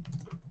and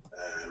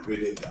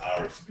reading the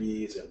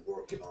RFPs and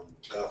working on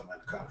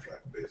government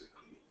contract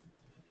basically,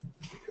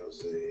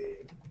 because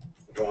they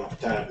don't have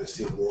time, they're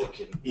still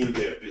working in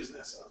their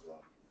business as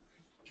well.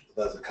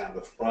 That's the kind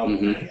of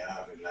problem I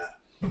have in that.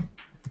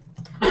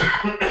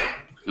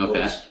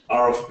 Okay.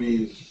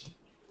 RFPs,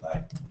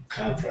 like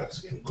contracts,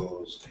 can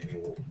go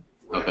anywhere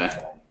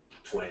from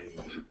 20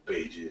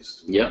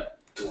 pages to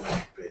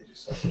 200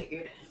 pages.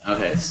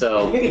 Okay.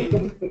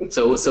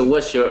 So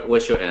what's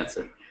your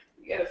answer?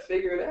 You gotta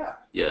figure it out.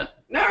 Yeah.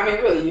 No, I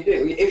mean really, you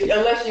do.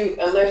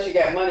 Unless you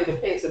got money to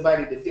pay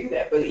somebody to do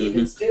that, but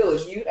even still,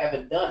 if you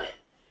haven't done it,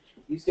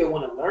 you still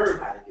want to learn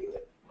how to do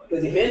it,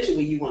 because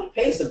eventually you want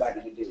to pay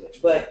somebody to do it.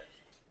 But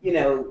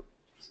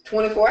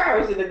 24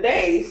 hours in a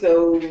day,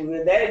 so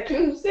that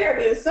includes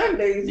Saturday and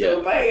Sunday.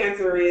 So my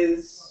answer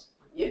is,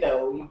 you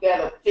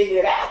gotta figure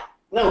it out.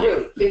 No,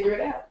 really, figure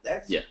it out.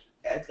 That's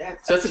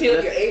until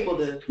you're able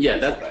to. Yeah,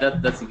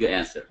 that's a good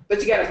answer.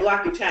 But you gotta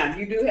block your time.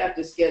 You do have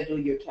to schedule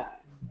your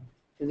time,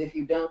 because if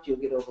you don't, you'll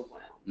get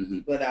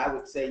overwhelmed. But I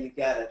would say you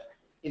gotta,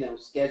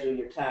 schedule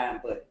your time,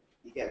 but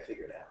you gotta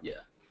figure it out.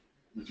 Yeah.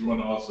 But you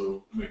want to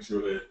also make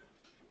sure that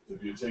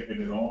if you're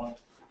taking it on,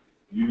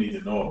 you need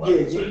to know about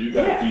it. So you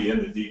got to be in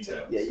the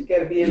details. Yeah, you got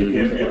to be in the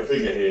You details. can't be a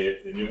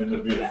figurehead, and you end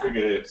up being a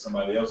figurehead if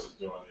somebody else is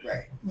doing it.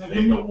 Right. And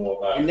they know more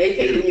about it. And they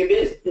taking your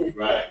business.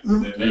 Right.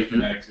 Then they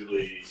can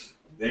actually,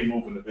 they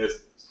move in the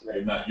business.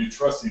 Right. You're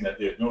trusting that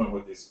they're doing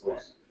what they're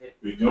supposed to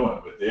be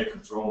doing, but they're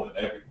controlling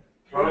everything.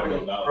 Probably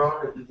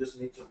you just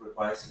need to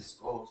revise his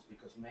goals,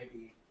 because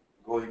maybe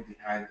going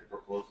behind the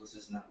proposals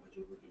is not what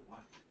you really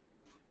want.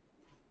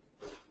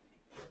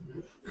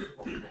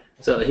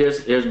 So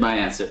here's my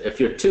answer. If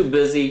you're too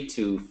busy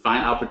to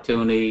find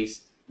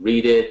opportunities,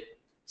 read it,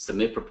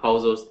 submit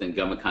proposals, then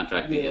government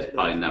contracting is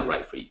probably not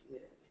right for you.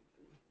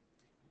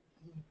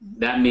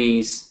 That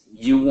means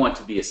you want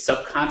to be a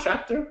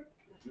subcontractor,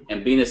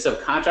 and being a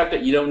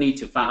subcontractor, you don't need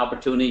to find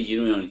opportunities,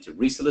 you don't need to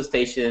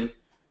re-solicitation,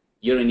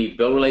 you don't need to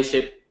build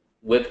relationship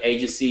with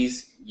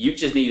agencies. You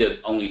just need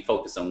to only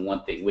focus on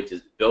one thing, which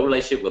is build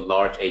relationship with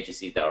large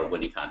agencies that are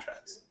winning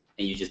contracts,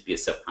 and you just be a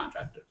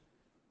subcontractor.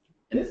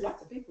 There's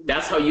lots of people.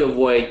 That's how you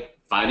avoid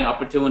finding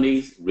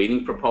opportunities,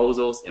 reading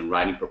proposals, and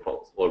writing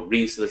proposals, or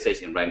reading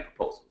solicitation and writing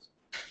proposals.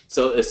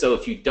 So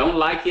if you don't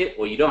like it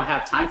or you don't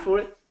have time for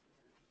it,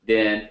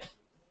 then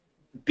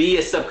be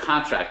a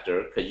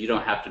subcontractor, because you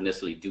don't have to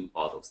necessarily do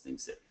all those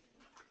things there.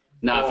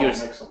 Now, if you're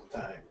make some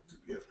time to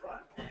be a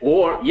prime.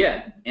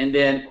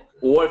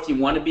 or if you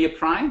want to be a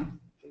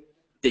prime,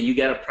 then you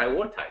got to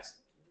prioritize.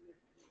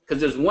 Because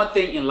there's one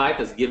thing in life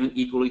that's given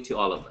equally to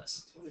all of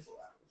us.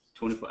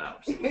 24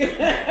 hours.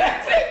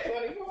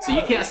 So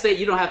you can't say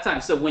you don't have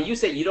time. So when you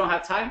say you don't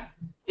have time,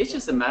 it's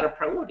just a matter of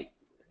priority.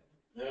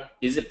 Yeah.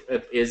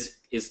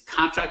 Is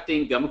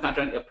contracting, government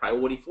contracting, a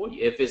priority for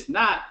you? If it's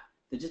not,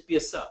 then just be a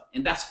sub,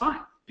 and that's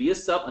fine. Be a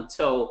sub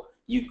until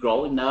you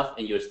grow enough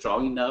and you're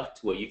strong enough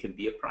to where you can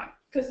be a prime.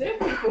 Because there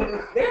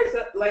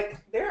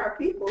are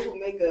people who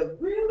make a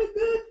really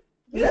good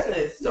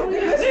business, so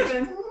they're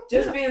living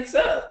just being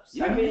subs.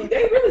 I mean,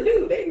 they really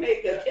do. They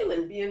make a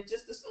killing being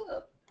just a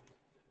sub.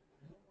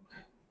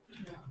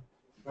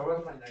 That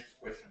was my next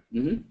question.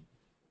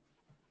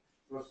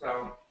 Mm-hmm. Was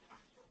a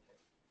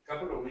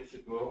couple of weeks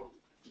ago,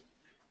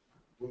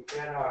 we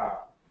had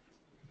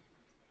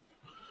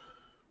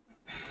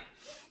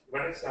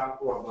one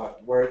example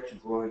about where to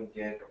go and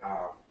get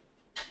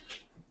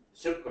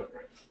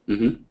subcontracts.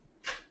 Mm-hmm.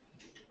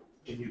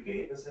 Can you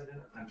give us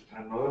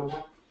another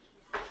one?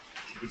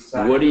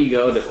 Where do you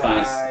go to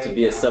find to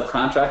be a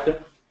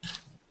subcontractor?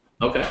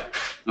 Okay.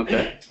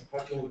 How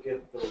can we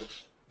get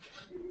those?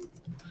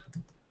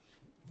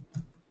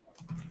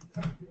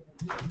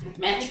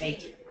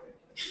 Matchmaking.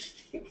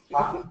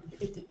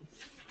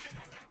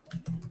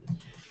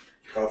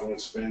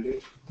 Government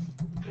spending,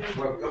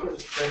 Well,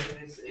 government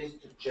spending is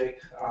to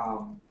check,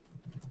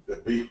 the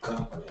big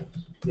companies.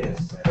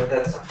 yes, but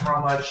that's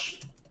how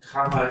much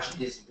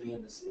is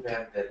being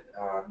spent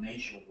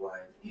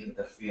nationwide in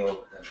the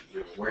field that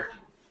you're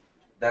working.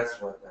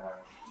 That's what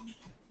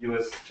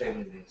U.S.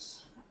 spending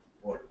is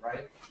for,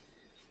 right?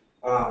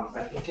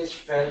 I think it's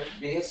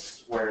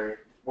FedBiz were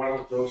one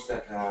of those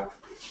that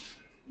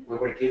we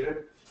were given,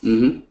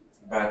 Mm-hmm.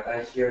 but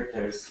I hear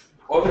there's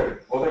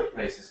other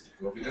places to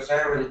go, because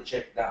I already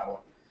checked that one.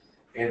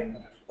 And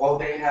all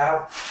they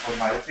have on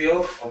my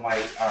field, on my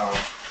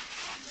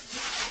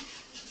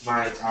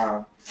and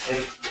how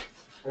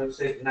do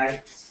say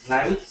knives?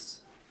 Snakes.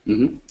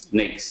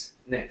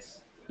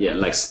 Nets. Yeah,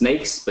 like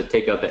snakes, but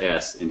take out the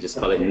S and just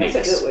call it That's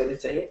snakes. a good way to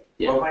say it.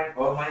 Yeah.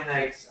 All my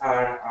knives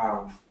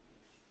are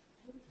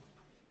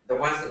the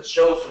ones that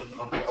shows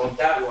on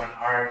that one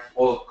are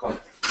old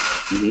color.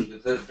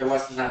 There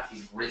was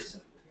nothing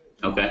recent.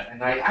 Okay.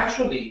 And I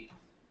actually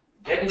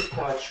get in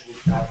touch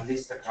with at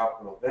least a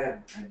couple of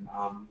them, and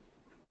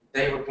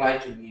they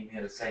replied to me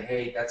and say,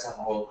 "Hey, that's an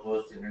old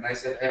clothing." And I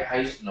said, I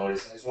used to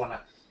notice. I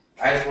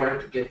just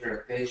wanted to get their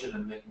attention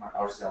and make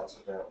ourselves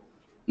available.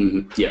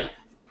 Yeah.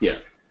 Yeah.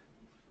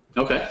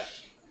 Okay.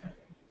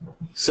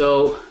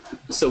 So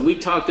we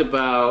talked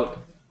about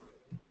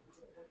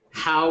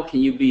how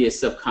can you be a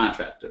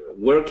subcontractor?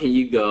 Where can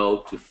you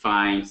go to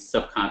find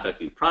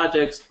subcontracting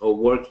projects, or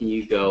where can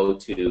you go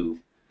to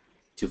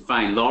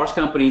find large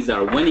companies that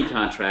are winning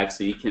contracts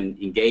so you can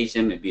engage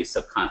them and be a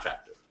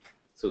subcontractor?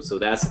 So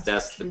that's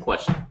the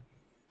question.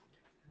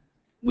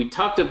 We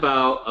talked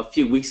about a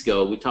few weeks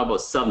ago. We talked about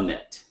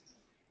Subnet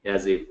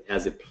as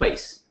a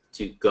place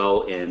to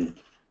go and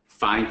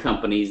find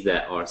companies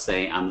that are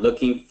saying, I'm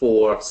looking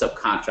for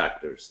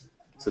subcontractors.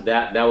 So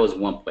that was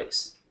one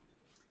place.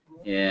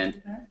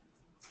 And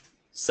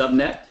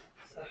Subnet?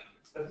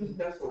 I think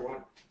that's the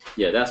one.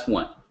 Yeah, that's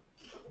one.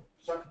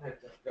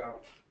 Subnet.gov.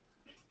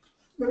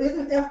 But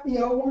isn't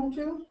FBO one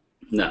too?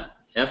 No,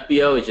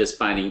 FBO is just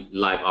finding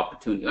live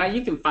opportunity.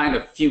 You can find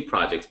a few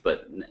projects,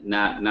 but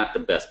not the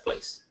best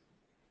place.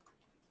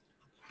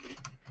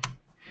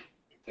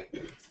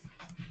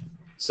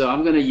 So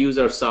I'm going to use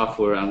our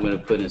software. I'm going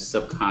to put in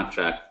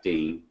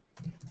subcontracting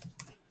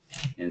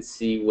and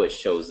see what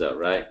shows up,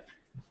 right?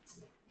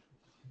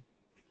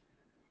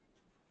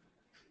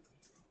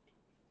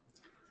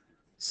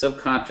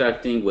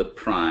 Subcontracting with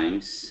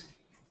primes.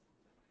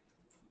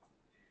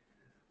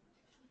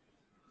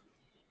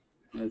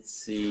 Let's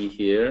see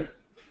here.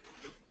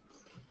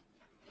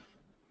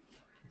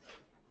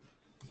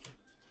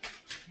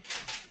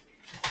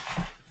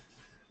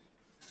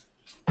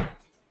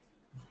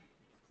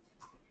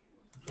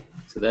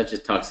 So that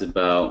just talks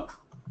about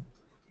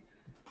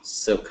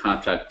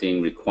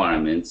subcontracting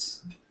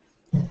requirements.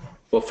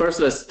 Well, first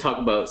let's talk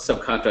about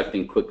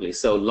subcontracting quickly.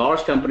 So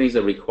large companies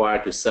are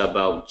required to sub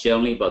out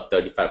generally about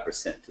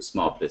 35% to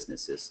small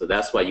businesses. So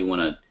that's why you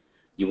want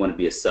to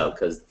be a sub,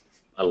 because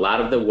a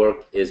lot of the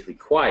work is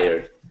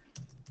required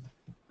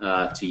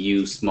to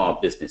use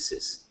small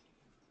businesses.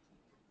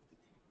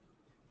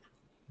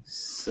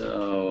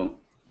 So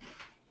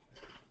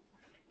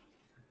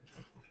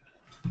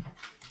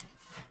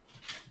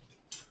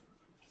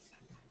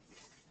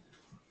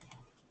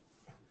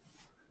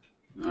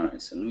all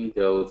right, so let me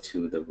go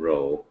to the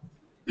role.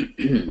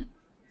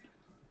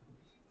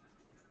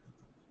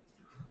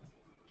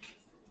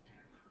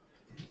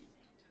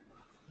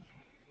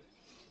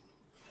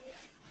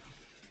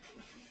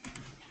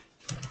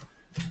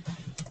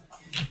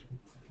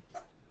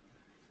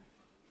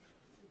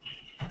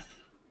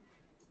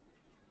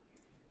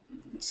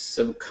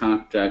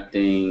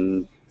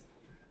 Subcontracting.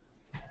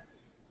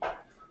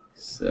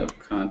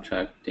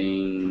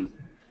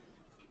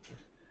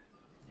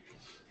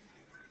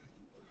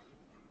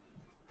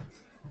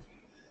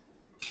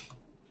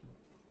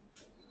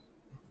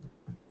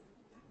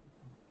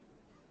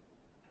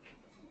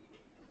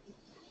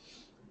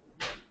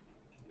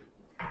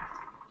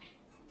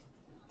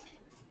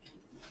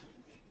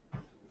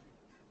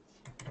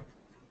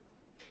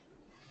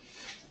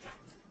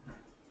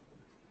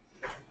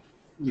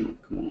 Come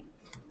on.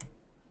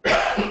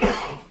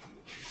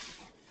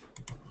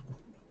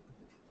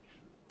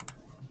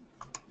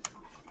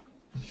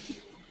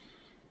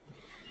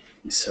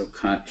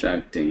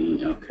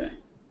 Subcontracting, okay.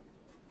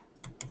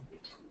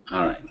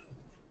 All right.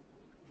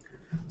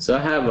 So I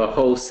have a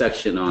whole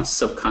section on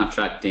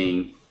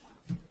subcontracting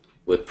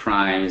with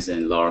primes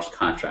and large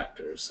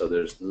contractors. So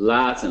there's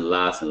lots and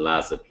lots and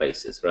lots of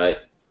places, right?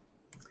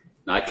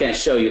 Now I can't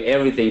show you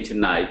everything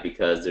tonight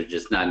because there's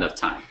just not enough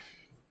time.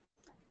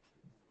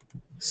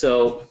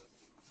 So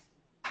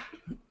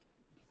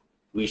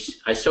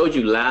I showed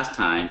you last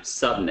time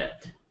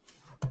Subnet,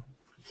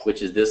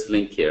 which is this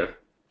link here.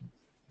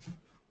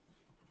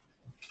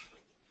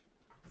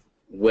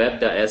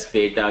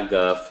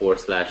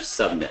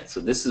 web.sba.gov/subnet. So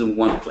this is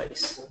one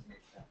place.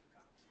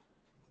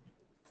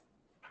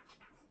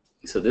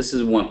 So this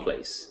is one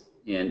place.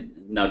 And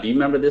now, do you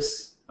remember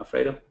this,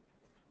 Alfredo? Do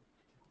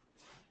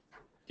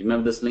you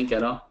remember this link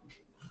at all?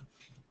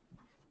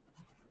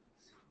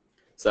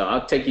 So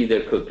I'll take you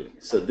there quickly.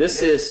 So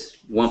this is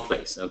one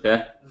place,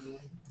 okay?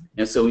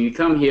 And so when you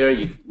come here,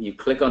 you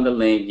click on the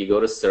link, you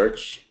go to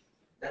search.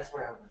 That's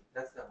where I went.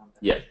 That's the one.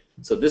 Yeah.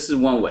 So this is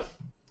one way.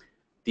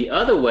 The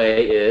other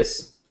way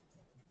is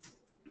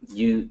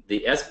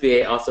the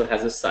SBA also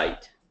has a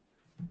site.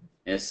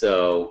 And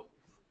so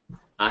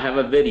I have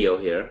a video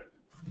here,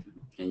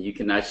 and you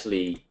can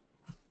actually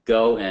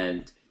go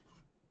and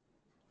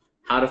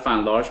how to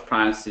find large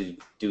primes to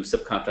do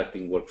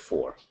subcontracting work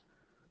for.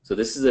 So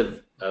this is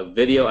a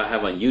video I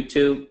have on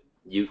YouTube.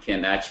 you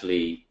can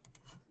actually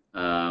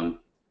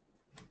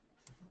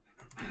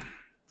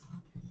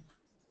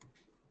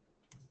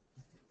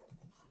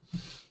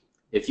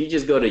if you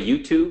just go to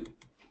YouTube,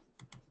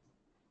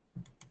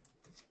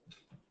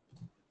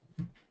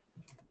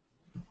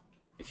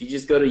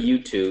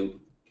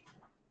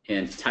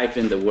 and type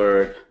in the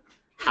word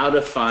how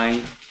to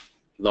find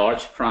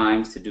large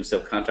primes to do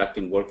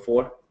subcontracting work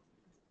for,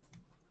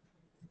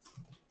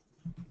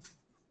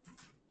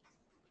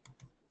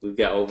 we've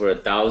got over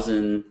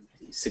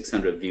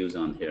 1,600 views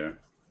on here.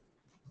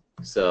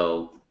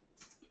 So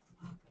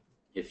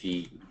if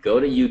you go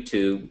to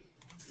YouTube,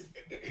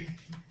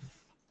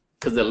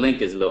 because the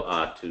link is a little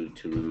odd to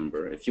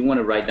remember. If you want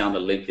to write down the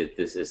link,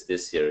 this is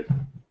this here,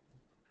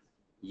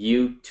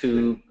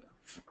 YouTube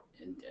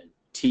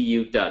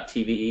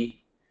tu.tve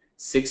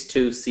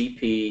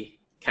 62cp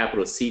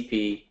capital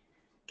CP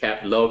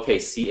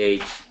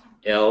lowercase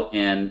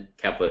CHLN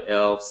capital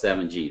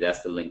L7G.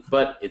 That's the link,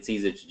 but it's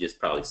easier to just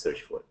probably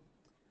search for it.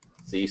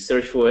 So you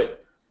search for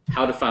it,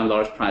 how to find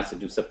large primes to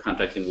do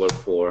subcontracting work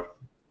for,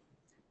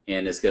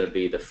 and it's going to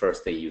be the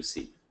first thing you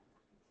see.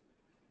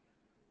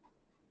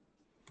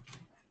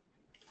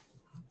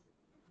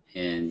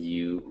 And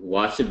you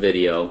watch the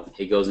video.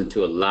 It goes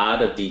into a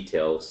lot of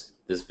details.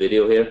 This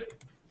video here,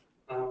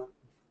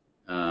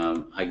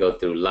 I go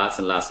through lots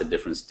and lots of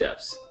different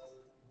steps.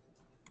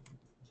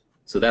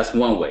 So that's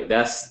one way.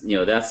 That's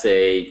that's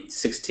a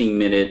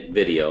 16-minute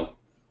video.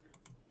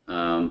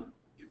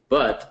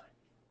 But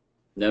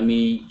let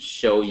me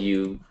show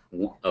you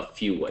a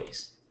few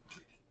ways.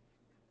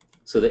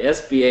 So the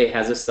SBA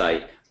has a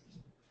site,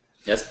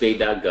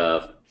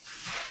 sba.gov.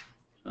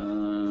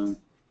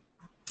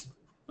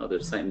 Oh,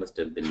 their site must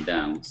have been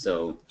down.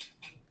 So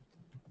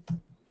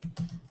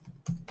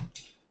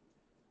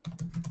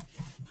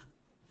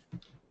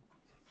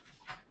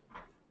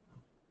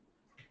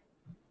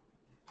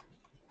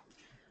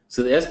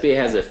the SBA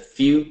has a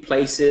few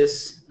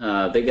places.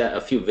 They got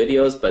a few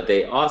videos, but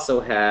they also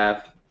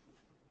have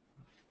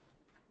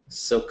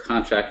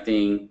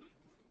subcontracting.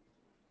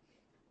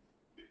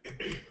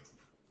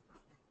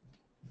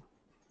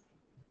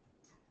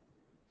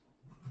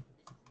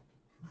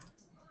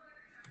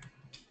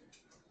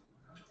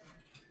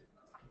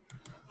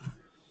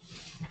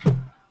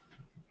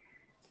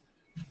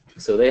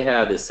 So they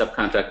have this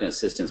subcontracting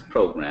assistance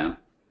program.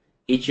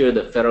 Each year,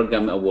 the federal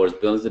government awards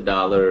billions of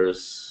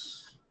dollars.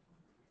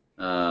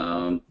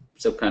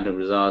 Subcontract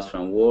results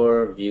from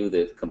war. View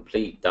the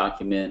complete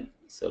document.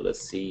 So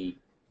let's see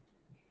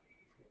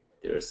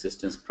their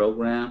assistance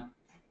program.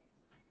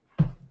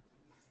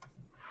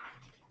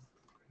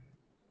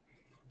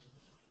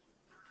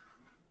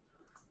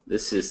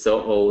 This is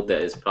so old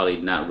that it's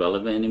probably not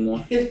relevant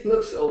anymore. It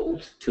looks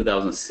old.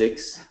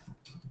 2006.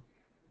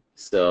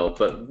 So,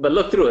 but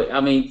look through it.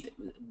 I mean,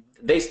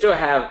 they still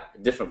have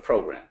different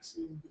programs.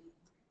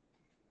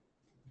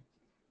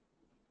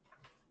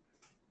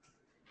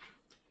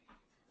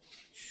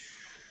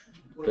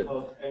 What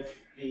about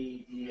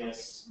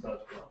fpds.gov?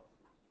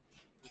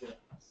 Yeah.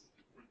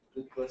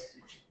 Good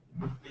question.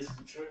 Is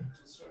the church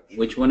to search?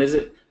 Which one is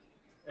it?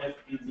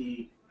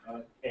 fpds.gov.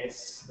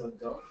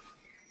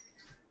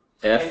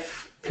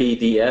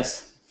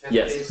 FPDS?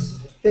 Yes.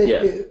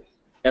 Yeah.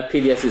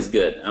 FPDS is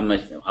good.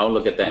 I'll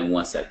look at that in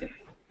 1 second.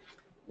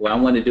 What I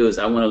want to do is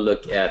I want to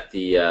look at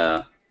the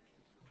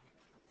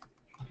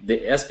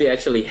SBA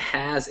actually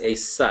has a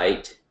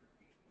site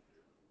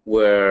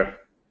where,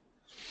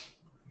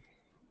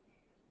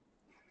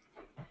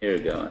 here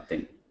we go, I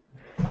think.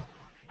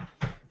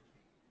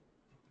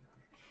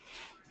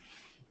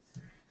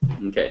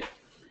 Okay,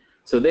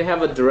 so they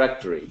have a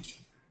directory.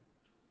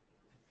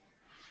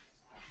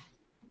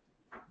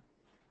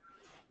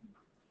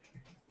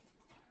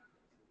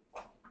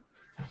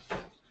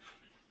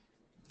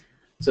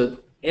 So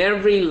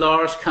every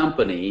large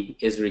company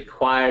is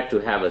required to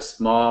have a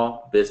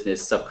small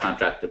business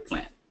subcontractor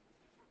plan.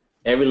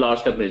 Every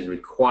large company is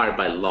required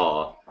by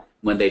law.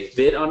 When they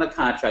bid on a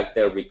contract,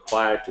 they're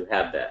required to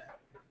have that.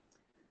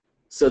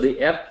 So the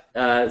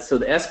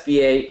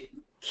SBA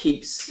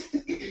keeps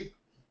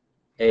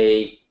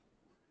a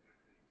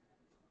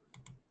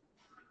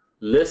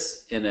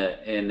list in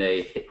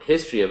a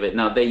history of it.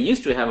 Now they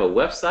used to have a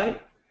website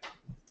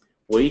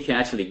where you can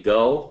actually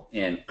go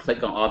and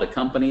click on all the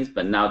companies,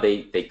 but now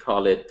they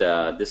call it,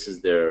 this is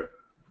their,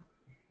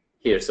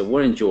 here, so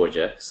we're in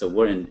Georgia, so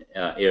we're in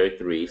Area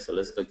 3, so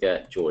let's look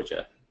at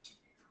Georgia.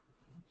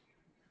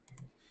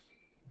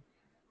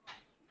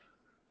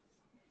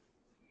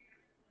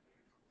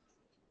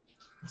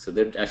 So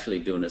they're actually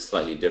doing it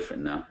slightly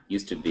different now.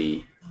 Used to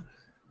be,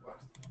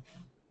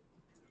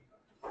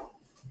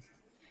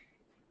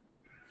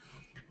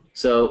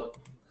 so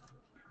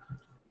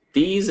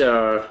these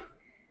are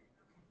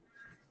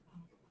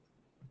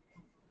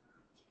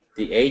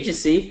the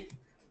agency,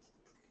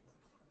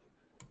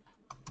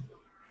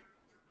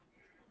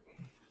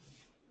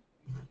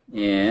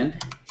 and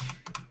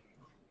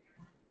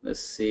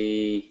let's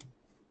see,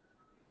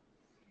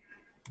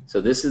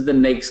 so this is the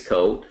NAICS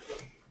code,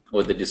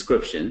 or the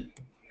description.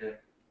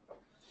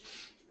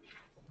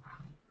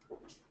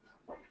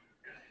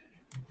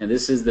 and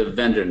this is the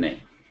vendor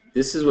name.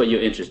 This is what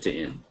you're interested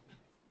in,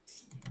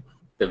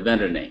 the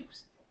vendor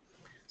names.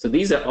 So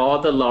these are all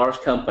the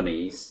large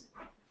companies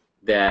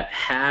that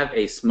have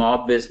a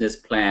small business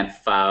plan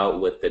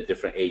filed with the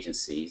different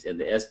agencies, and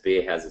the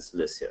SBA has this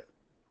list here.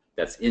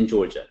 That's in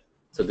Georgia.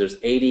 So there's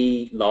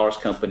 80 large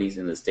companies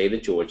in the state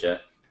of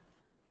Georgia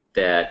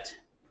that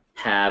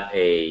have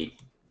a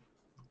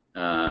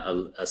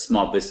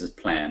small business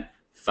plan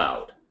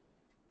filed.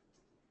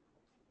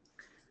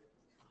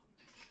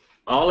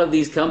 All of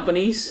these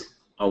companies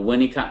are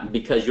winning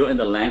because you're in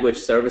the language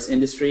service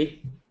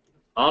industry.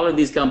 All of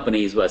these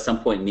companies will at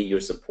some point need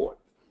your support.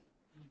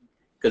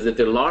 Because if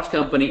they're a large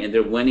company and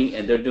they're winning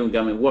and they're doing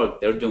government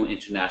work, they're doing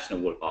international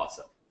work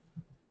also.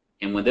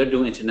 And when they're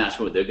doing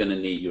international work, they're going to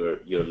need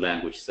your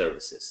language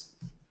services.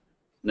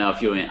 Now,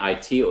 if you're in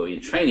IT or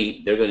in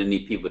training, they're going to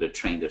need people to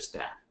train their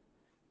staff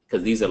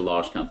because these are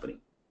large companies.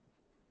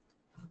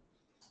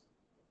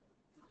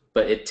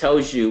 But it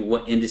tells you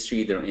what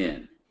industry they're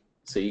in,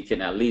 so you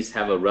can at least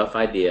have a rough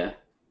idea.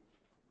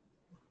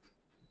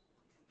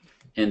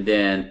 And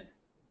then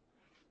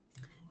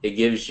it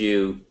gives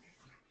you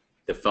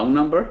the phone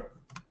number,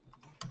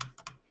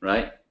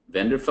 right?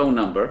 Vendor phone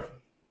number,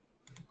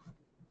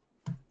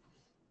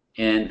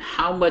 and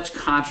how much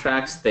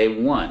contracts they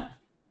won.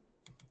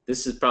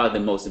 This is probably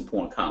the most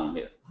important column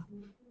here.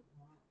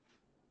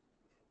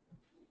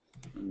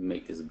 Let me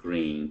make this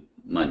green,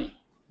 money.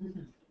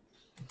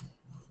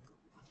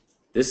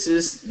 This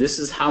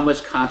is how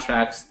much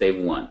contracts they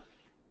won.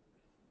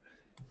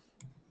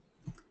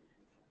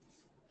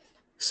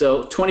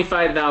 So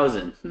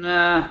 25,000,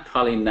 nah,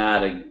 probably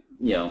not a,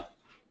 you know.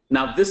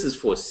 Now this is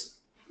for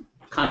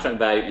contract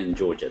value in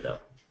Georgia though.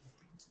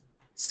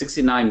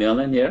 69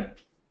 million here.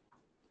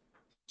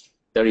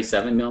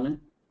 37 million.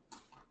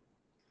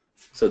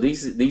 So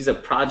these are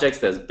projects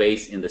that's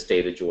based in the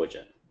state of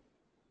Georgia.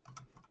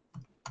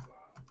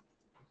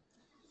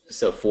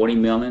 So 40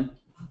 million.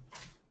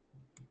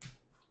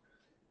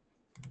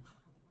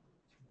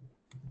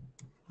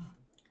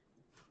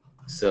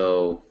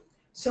 So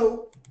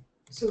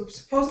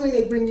supposedly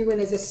they bring you in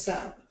as a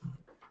sub.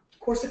 Of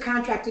course, the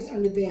contract is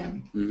under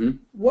them. Mm-hmm.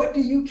 What do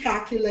you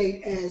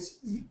calculate as?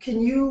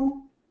 Can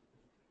you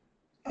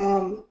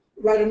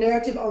write a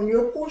narrative on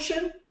your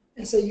portion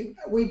and say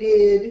we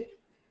did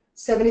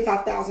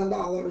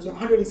 $75,000 or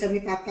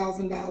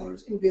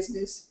 $175,000 in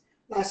business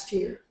last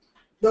year,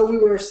 though we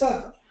were a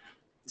sub?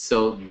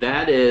 So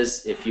that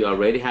is if you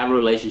already have a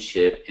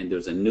relationship and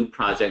there's a new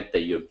project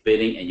that you're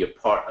bidding and you're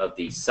part of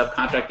the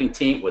subcontracting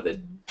team or the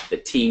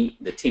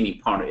teaming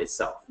partner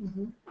itself.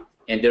 Mm-hmm.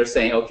 And they're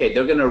saying, okay,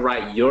 they're going to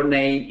write your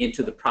name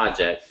into the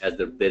project as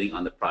they're bidding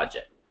on the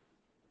project.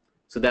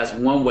 So that's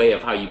one way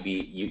of how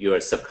you're a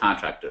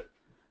subcontractor.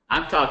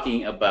 I'm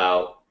talking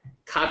about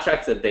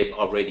contracts that they've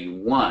already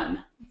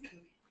won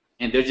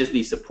and they just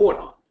need support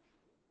on.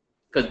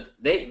 Because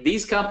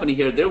these companies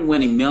here, they're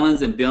winning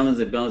millions and billions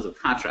and billions of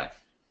contracts.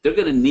 They're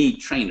going to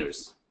need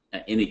trainers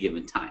at any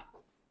given time.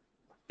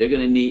 They're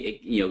going to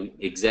need,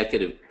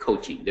 executive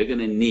coaching. They're going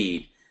to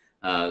need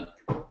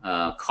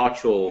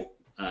cultural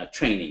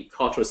training,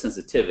 cultural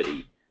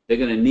sensitivity. They're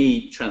going to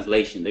need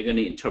translation. They're going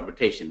to need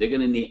interpretation. They're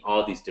going to need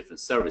all these different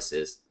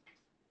services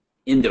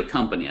in their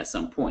company at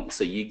some point.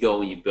 So you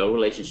go and you build a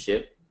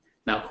relationship.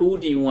 Now, who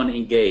do you want to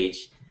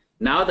engage?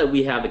 Now that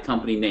we have the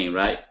company name,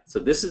 right? So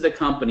this is the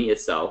company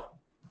itself.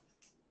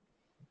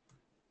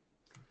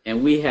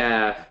 And we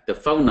have the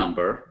phone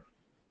number.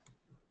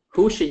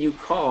 Who should you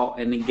call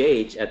and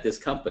engage at this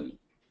company?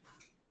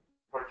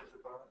 Purchase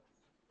department.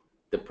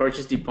 The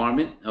purchase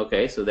department.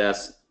 Okay, so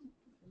that's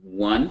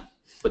one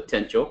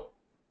potential.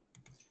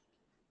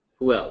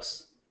 Who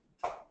else?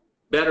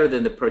 Better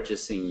than the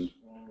purchasing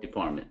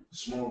department.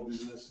 Small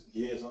business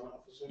liaison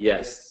officer?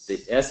 Yes, the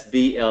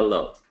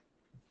SBLO,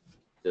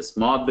 the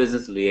Small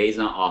Business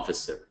Liaison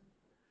Officer.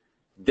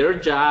 Their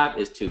job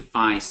is to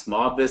find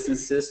small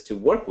businesses to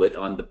work with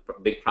on the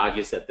big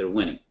projects that they're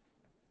winning.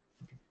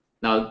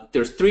 Now,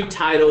 there's 3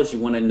 titles you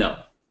want to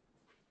know.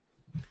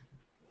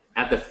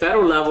 At the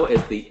federal level,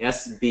 it's the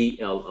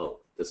SBLO,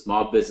 the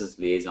Small Business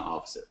Liaison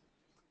Officer.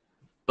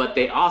 But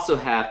they also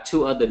have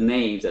 2 other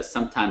names that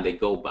sometimes they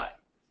go by.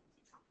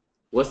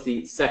 What's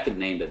the second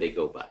name that they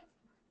go by?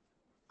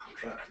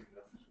 Contracting.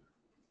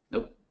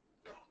 Nope.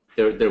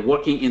 They're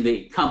working in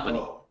the company.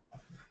 Oh.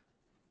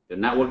 They're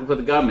not working for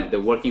the government.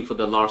 They're working for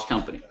the large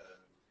company.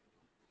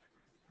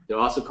 They're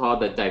also called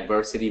the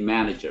diversity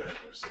manager,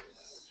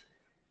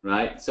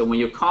 right? So when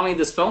you're calling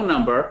this phone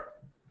number,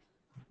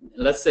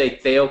 let's say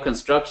Theo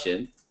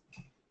Construction,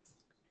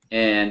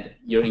 and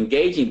you're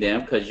engaging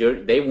them because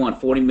they want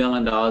 $40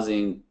 million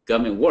in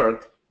government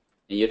work,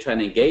 and you're trying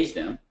to engage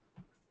them,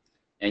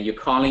 and you're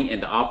calling,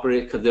 and the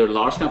operator, because they're a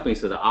large company,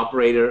 so the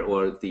operator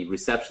or the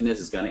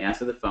receptionist is going to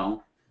answer the phone,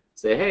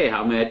 say, hey,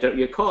 how may I direct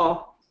your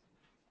call?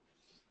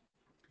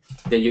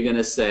 Then you're going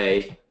to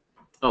say,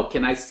 oh,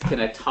 can I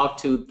talk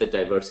to the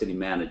diversity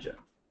manager?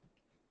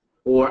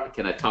 Or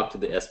can I talk to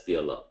the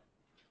SBLO?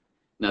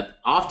 Now,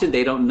 often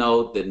they don't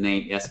know the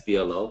name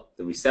SBLO.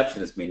 The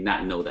receptionist may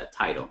not know that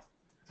title.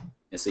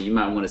 And so you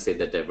might want to say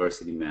the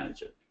diversity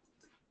manager.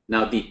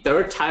 Now, the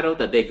third title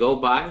that they go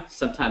by,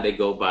 sometimes they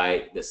go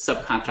by the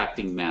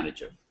subcontracting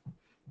manager.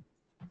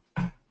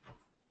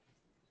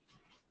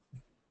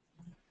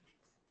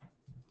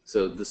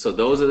 So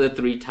those are the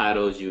three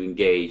titles you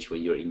engage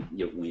when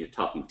you're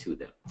talking to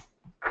them.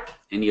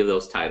 Any of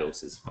those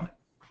titles is fine.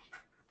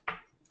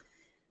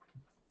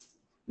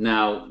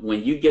 Now,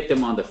 when you get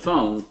them on the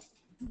phone,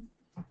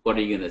 what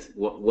are you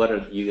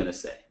gonna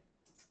say?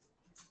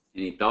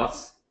 Any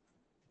thoughts?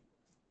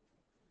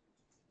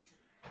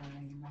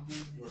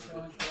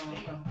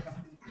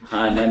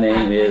 Hi, my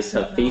name is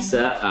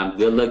Hafisa. I'm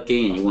good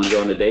looking. You want to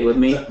go on a date with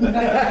me? You're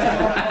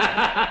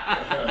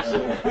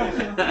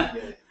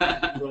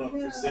going to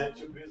present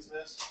your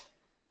business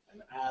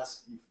and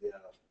ask if they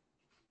have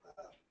a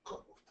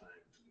couple of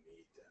time to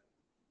meet and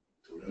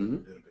to learn a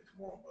little bit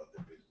more about the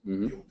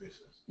business, your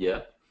business.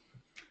 Yeah.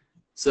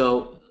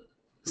 So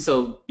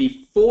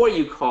before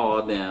you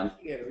call them,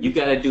 you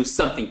got to do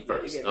something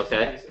first,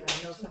 okay?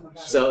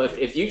 So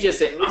if you just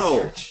say,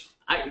 oh,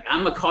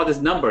 I'm going to call this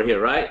number here,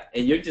 right?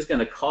 And you're just going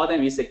to call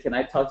them. You say, can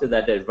I talk to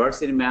that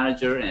diversity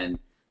manager? And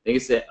they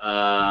say,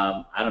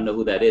 I don't know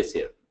who that is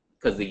here,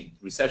 because the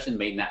reception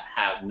may not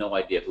have no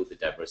idea who the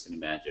diversity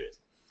manager is.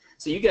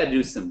 So you got to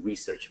do some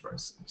research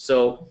first.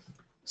 So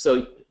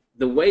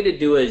the way to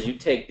do it is you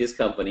take this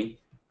company,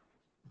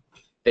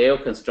 Theo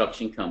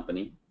Construction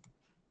Company,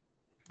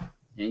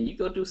 and you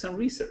go do some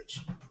research.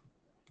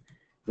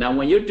 Now,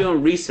 when you're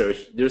doing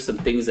research, there's some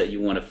things that you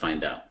want to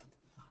find out.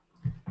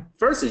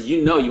 First is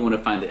you want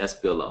to find the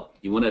SBLO.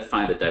 You want to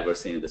find the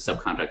diversity and the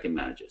subcontracting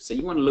manager. So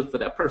you want to look for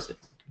that person.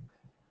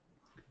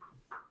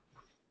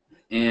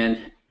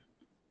 And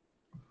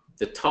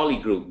the Tully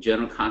Group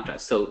general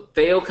contract. So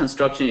Theo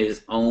Construction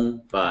is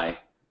owned by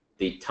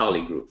the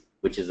Tully Group,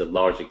 which is a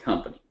larger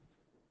company.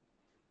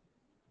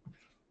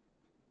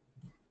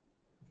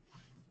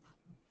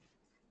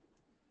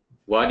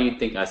 Why do you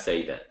think I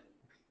say that?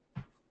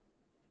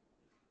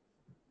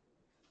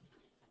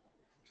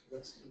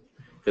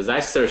 Because I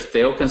searched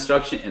Theo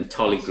Construction and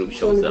Tully Group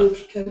shows up.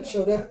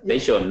 They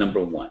show up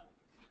number one.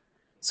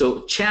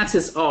 So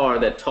chances are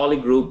that Tully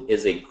Group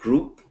is a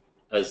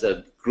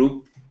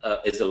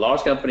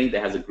large company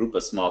that has a group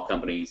of small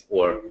companies,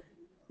 or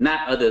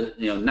not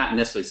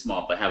necessarily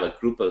small, but have a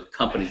group of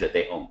companies that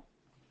they own.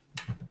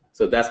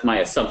 So that's my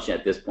assumption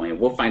at this point.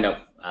 We'll find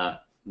out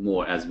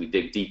more as we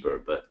dig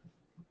deeper. But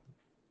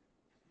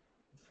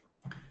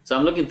so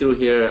I'm looking through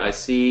here. I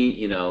see,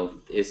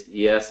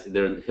 yes,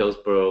 they're in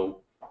Hillsborough.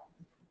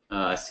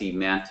 I see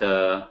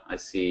Manta. I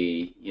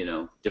see,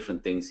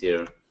 different things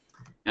here.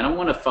 And I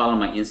want to follow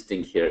my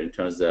instinct here in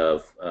terms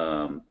of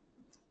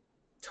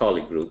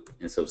Tully Group,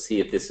 and so see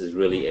if this is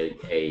really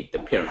the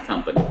parent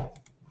company.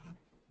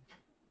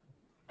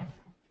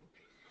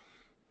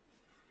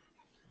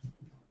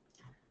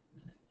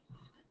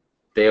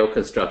 Theo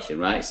Construction,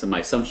 right? So my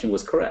assumption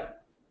was correct.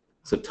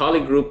 So Tully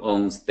Group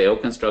owns Theo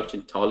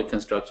Construction, Tully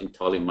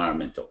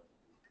Environmental.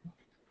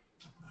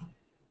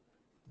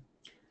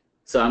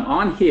 So I'm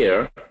on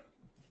here,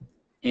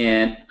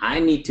 and I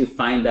need to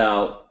find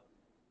out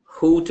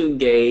who to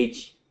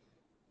engage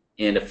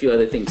and a few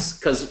other things.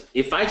 Because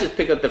if I just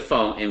pick up the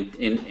phone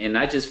and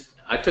I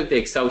took the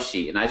Excel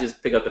sheet and I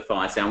just pick up the phone,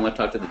 I say I want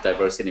to talk to the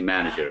diversity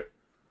manager.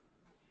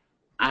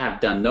 I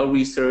have done no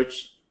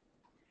research.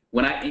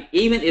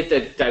 Even if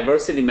the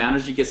diversity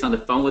manager gets on the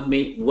phone with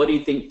me, what do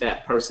you think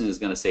that person is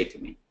going to say to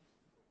me?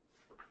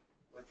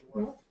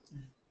 Yeah,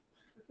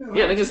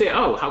 they're going to say,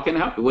 "Oh, how can I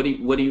help you? What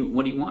do you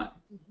want?"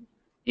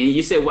 And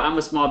you say, well, I'm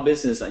a small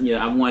business, and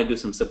I want to do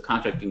some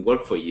subcontracting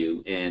work for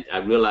you, and I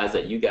realize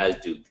that you guys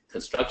do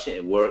construction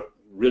and work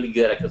really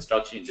good at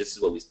construction. This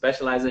is what we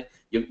specialize in.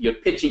 You're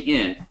pitching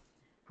in.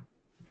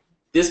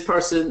 This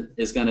person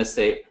is going to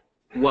say,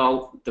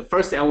 well, the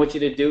first thing I want you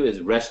to do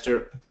is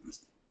register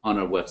on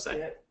our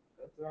website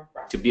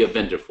to be a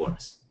vendor for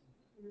us.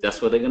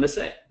 That's what they're going to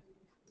say.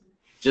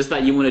 Just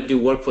like you want to do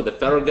work for the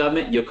federal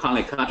government, you're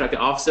calling a contracting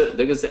officer,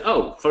 they're going to say,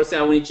 oh, first thing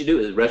I want you to do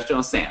is register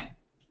on SAM.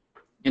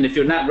 And if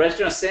you're not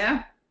registered on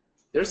SAM,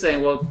 they're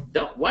saying, well,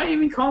 why are you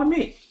even calling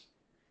me?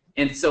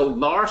 And so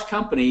large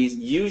companies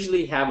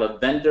usually have a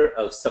vendor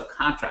of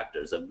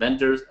subcontractors, of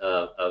vendors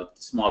of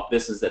small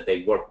business that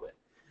they work with.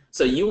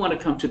 So you want to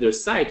come to their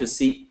site to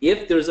see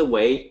if there's a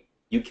way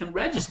you can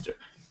register.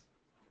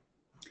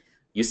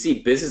 You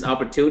see business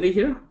opportunity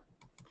here?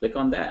 Click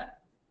on that.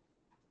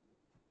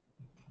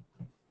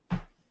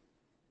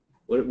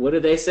 What do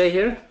they say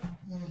here?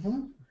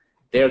 Mm-hmm.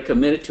 They're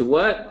committed to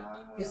what?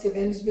 It's the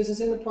business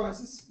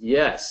enterprises.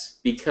 Yes,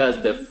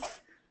 because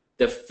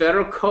the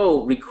federal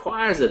code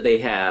requires that they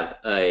have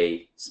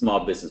a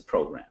small business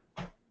program.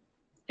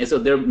 And so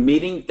they're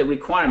meeting the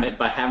requirement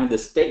by having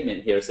this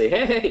statement here, say,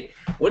 hey,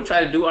 we're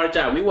trying to do our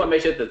job. We want to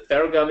make sure that the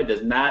federal government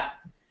does not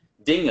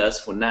ding us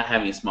for not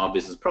having a small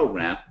business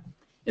program.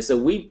 And so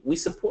we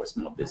support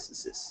small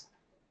businesses.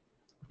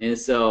 And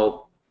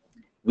so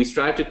we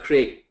strive to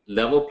create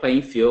level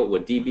playing field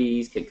where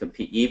DBEs can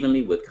compete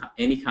evenly with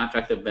any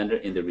contractor vendor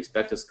in the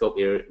respective scope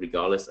area,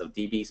 regardless of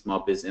DB,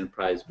 small business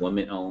enterprise,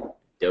 women-owned,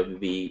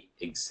 WB,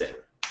 etc.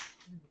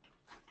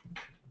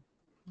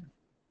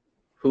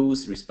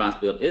 Whose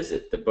responsibility is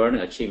it? The burden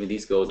of achieving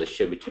these goals is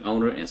shared between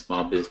owner and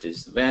small business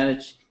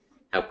disadvantage.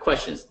 Have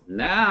questions.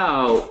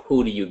 Now,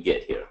 who do you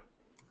get here?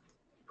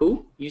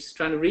 Who you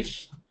trying to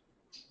reach?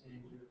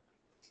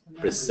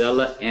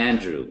 Priscilla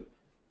Andrew.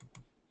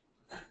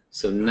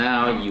 So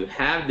now you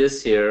have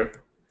this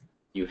here,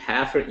 you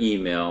have her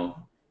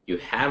email, you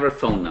have her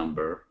phone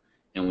number,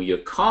 and when you're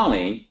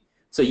calling,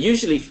 so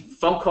usually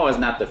phone call is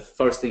not the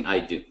first thing I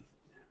do.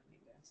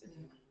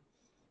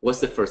 What's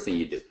the first thing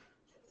you do?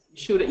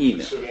 Shoot an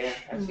email. Yeah,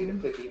 I shoot a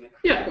quick email.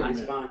 Yeah. I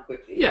respond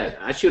quickly. Yeah,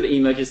 I shoot an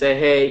email, just say,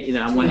 hey, you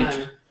know, I want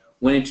to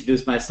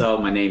introduce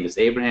myself. My name is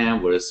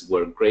Abraham.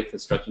 We're a great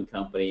construction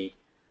company.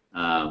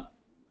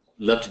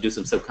 Love to do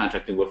some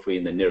subcontracting work for you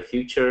in the near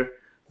future.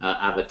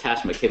 I've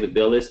attached my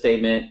capability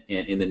statement,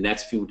 and in the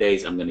next few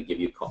days, I'm going to give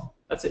you a call.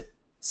 That's it.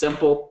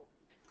 Simple.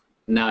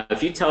 Now,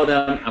 if you tell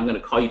them I'm going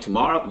to call you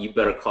tomorrow, you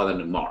better call them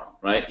tomorrow,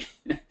 right?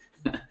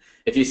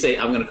 If you say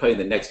I'm going to call you in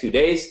the next few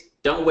days,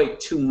 don't wait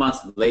 2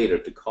 months later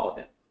to call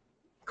them.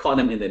 Call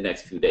them in the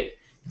next few days.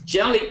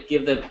 Generally,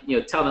 give them, you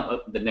know, tell them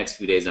the next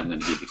few days I'm going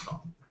to give you a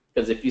call.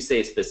 Because if you say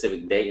a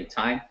specific date and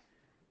time,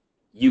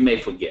 you may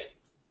forget.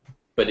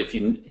 But if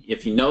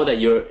you know that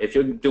if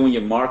you're doing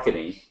your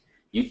marketing,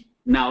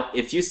 now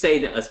if you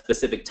say a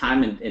specific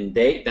time and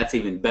date, that's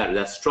even better.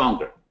 That's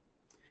stronger.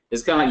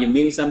 It's kind of like you're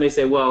meeting somebody,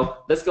 say,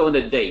 well, let's go on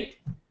a date,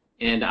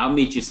 and I'll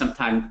meet you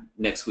sometime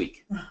next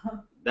week.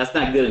 That's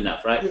not good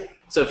enough, right? Yeah.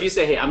 So if you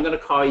say, hey, I'm going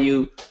to call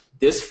you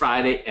this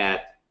Friday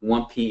at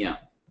 1 p.m.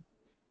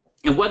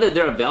 And whether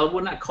they're available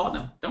or not, call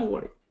them. Don't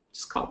worry.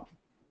 Just call them.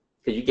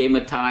 Because you gave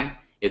them a time.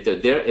 If they're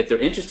there, if they're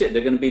interested,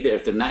 they're going to be there.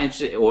 If they're not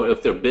interested, or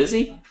if they're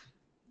busy,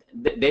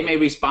 they may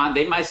respond.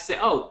 They might say,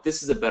 oh,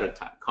 this is a better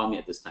time. Call me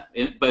at this time.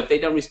 But if they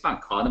don't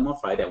respond, call them on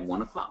Friday at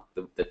 1 o'clock,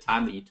 the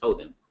time that you told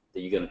them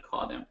that you're going to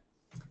call them.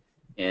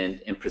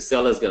 And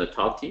Priscilla is going to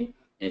talk to you,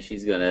 and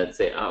she's going to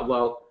say, oh,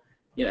 well,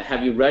 you know,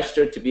 have you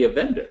registered to be a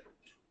vendor?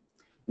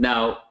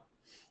 Now,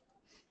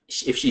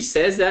 if she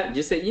says that,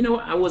 just say, you know,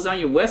 I was on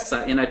your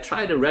website and I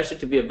tried to register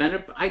to be a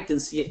vendor, but I didn't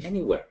see it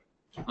anywhere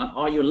on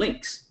all your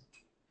links.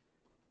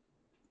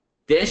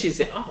 Then she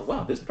said, oh,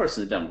 wow, this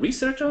person's done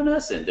research on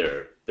us and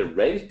they're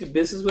ready to do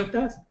business with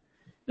us. And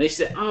they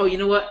said, oh, you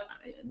know what?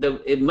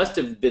 It must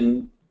have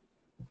been,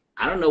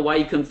 I don't know why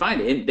you couldn't find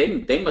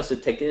it. They must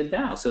have taken it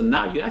down. So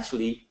now you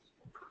actually,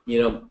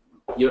 you know,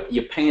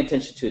 you're paying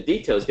attention to the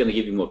details. It's going to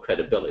give you more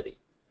credibility.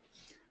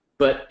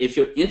 But if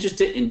you're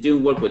interested in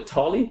doing work with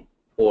Tully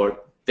or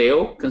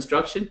Theo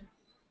Construction,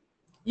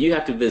 you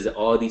have to visit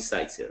all these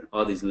sites here,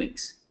 all these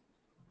links.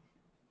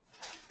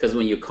 Because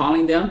when you're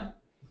calling them,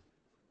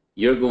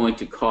 you're going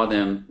to call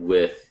them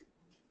with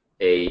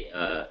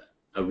a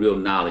real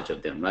knowledge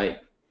of them, right?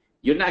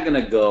 You're not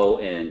going to go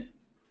and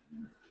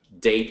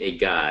date a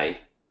guy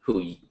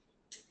who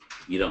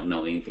you don't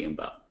know anything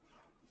about.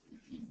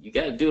 You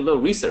got to do a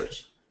little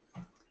research.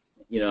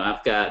 You know,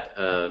 I've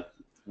got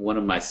one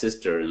of my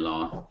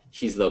sister-in-law,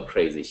 she's a little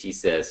crazy. She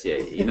says, yeah,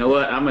 you know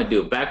what, I'm going to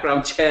do a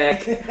background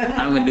check.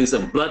 I'm going to do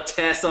some blood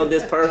tests on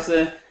this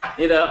person.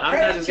 You know, I'm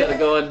not just going to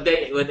go on a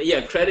date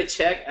with, credit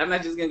check. I'm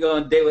not just going to go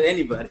on a date with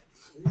anybody.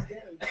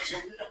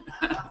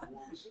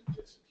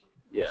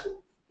 Yeah.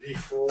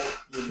 Before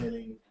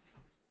emailing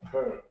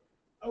her,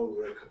 I would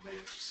recommend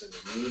send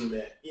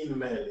an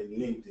email in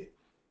LinkedIn.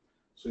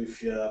 So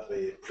if you have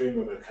a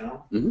premium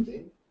account,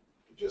 you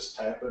just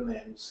type her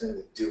name, send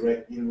a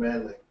direct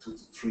email, like 2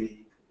 to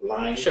 3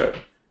 lines. Sure.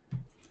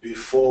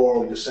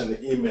 Before you send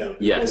an email.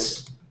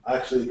 Yes.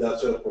 Actually,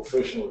 that's her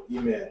professional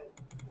email,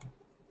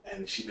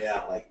 and she may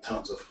have like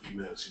tons of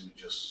emails. You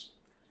just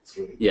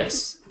throw it.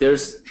 Yes.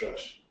 There's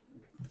trash.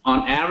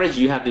 On average,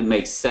 you have to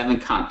make 7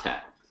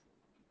 contacts.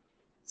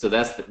 So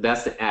that's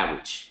the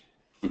average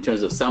in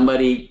terms of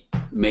somebody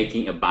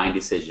making a buying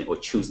decision or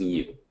choosing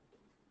you.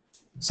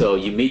 So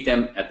you meet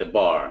them at the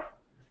bar,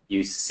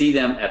 you see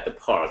them at the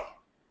park,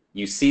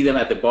 you see them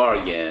at the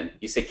bar again,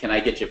 you say, can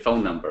I get your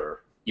phone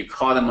number? You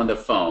call them on the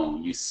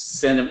phone, you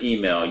send them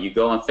email, you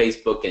go on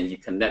Facebook and you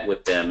connect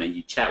with them and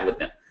you chat with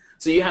them.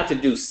 So you have to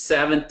do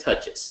 7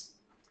 touches.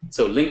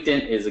 So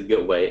LinkedIn is a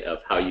good way of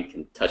how you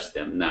can touch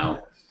them.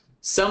 Now,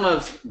 some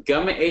of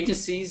government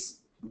agencies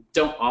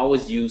don't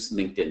always use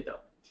LinkedIn though.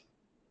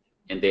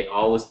 And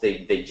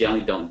they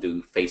generally don't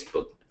do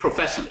Facebook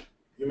professionally.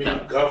 You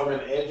mean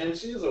government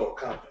agencies or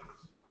companies?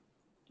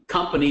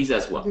 Companies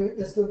as well.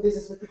 Let's do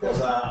business with the Because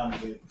government. I'm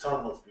doing a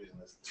ton of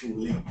business through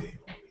LinkedIn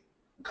only.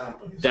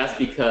 Companies. That's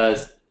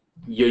because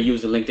you're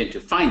using LinkedIn to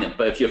find them.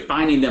 But if you're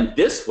finding them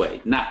this way,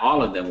 not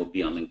all of them will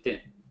be on LinkedIn.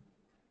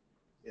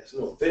 Yes,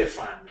 no, they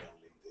find me on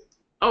LinkedIn.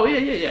 Oh,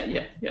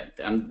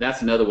 yeah.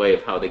 That's another way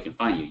of how they can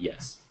find you,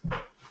 yes.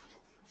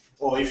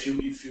 Or if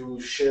you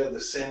share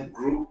the same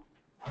group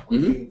on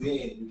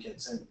LinkedIn, you can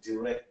send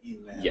direct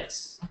email.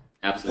 Yes,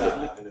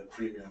 absolutely. Having a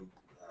premium.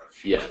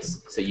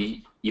 Yes. So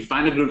you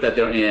find a group that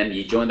they're in,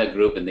 you join that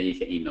group, and then you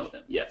can email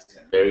them. Yes.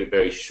 Yeah. Very,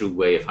 very shrewd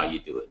way of how you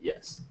do it.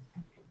 Yes.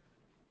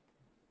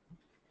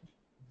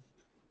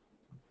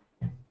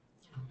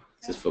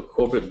 This is for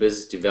corporate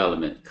business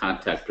development.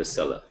 Contact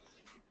Priscilla.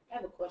 I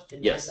have a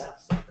question Yes. about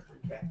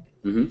subcontracting.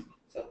 Mm-hmm.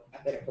 So I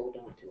better hold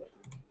on to it.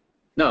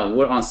 No,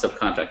 we're on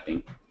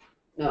subcontracting.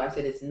 No, I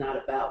said it's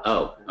not about.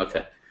 Oh,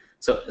 okay.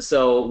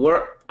 So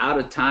we're out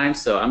of time,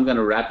 so I'm going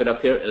to wrap it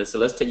up here. So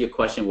let's take your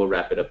question. We'll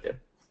wrap it up there.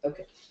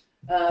 Okay.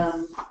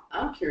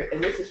 I'm curious,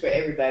 and this is for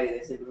everybody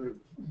that's in the room,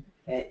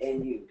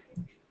 and you.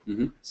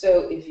 Mm-hmm.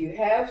 So if you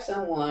have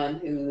someone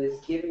who is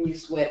giving you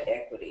sweat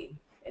equity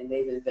and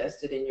they've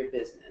invested in your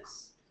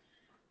business,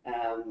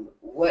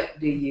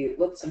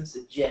 what's some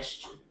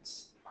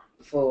suggestions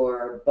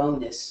for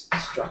bonus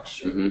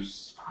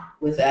structures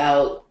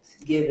without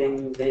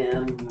giving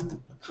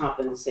them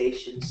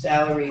compensation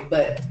salary?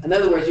 But in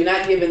other words, you're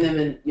not giving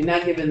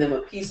them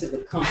a piece of the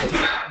company,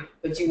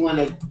 but you want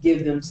to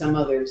give them some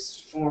other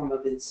form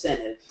of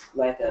incentive,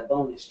 like a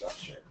bonus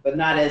structure, but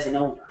not as an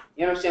owner.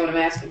 You understand what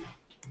I'm asking?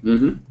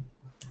 Mm-hmm.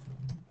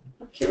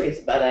 I'm curious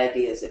about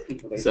ideas that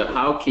people are So doing.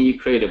 how can you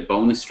create a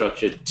bonus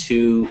structure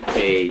to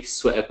a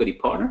sweat equity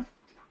partner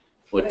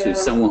or to Well-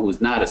 someone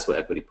who's not a sweat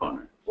equity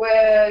partner?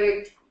 Well,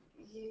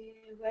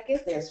 I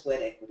guess they're a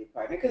sweat equity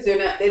partner because they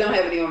don't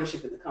have any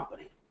ownership in the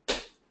company.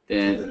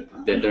 Then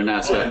they're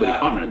not a sweat equity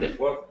partner then.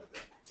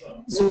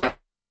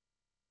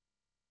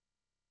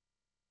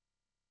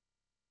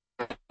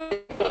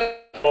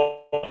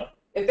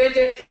 If they're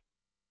just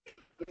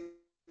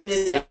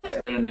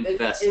They're an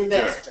investor.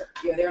 investor,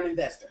 yeah, they're an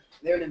investor.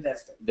 They're an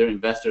investor. They're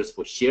investors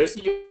for shares.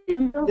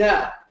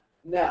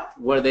 No.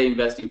 What are they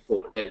investing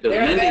for? They're They're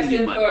lending you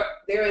investing money. for.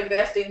 They're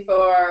investing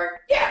for.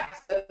 Yeah.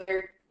 So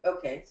they're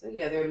okay. So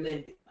yeah, they're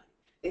lending money.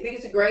 They think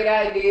it's a great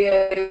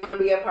idea. They want to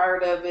be a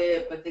part of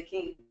it, but they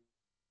can't.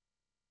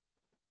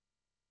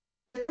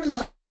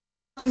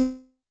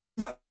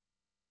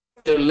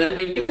 They're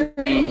lending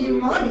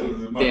you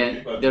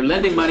money. They're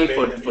lending money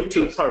for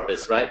two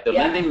purposes, right? They're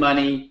Yeah. lending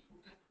money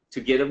to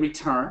get a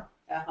return,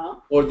 Uh-huh.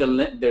 or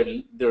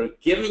they're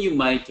giving you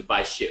money to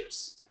buy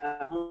shares.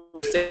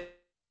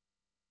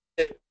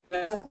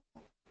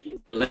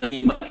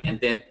 Lending you money, and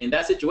then in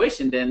that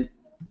situation, then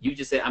you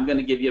just say, I'm going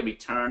to give you a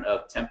return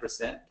of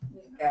 10%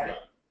 Got it.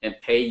 and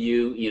pay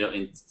you,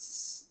 in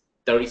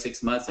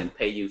 36 months and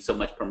pay you so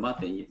much per month,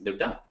 and they're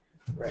done.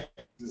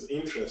 It's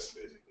interest,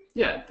 basically.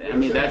 Yeah, I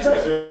mean that's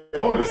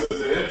Bonus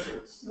is an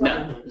interest.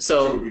 no.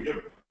 So,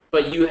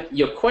 but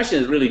your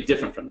question is really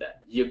different from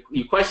that. Your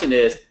question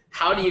is,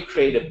 how do you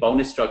create a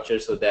bonus structure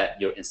so that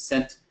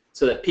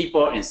so that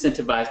people are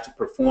incentivized to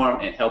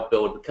perform and help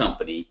build the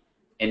company,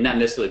 and not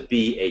necessarily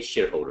be a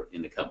shareholder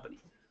in the company?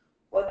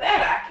 Well, that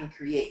I can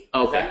create.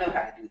 'Cause Okay. I know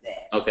how to do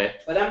that. Okay.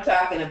 But I'm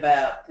talking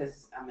about,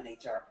 because I'm an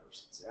HR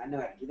person, so I know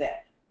how to do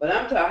that. But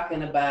I'm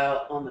talking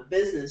about on the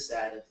business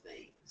side of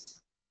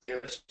things,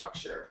 there's a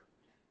structure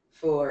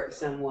for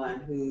someone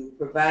who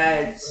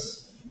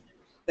provides,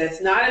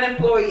 that's not an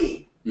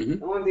employee. Mhm.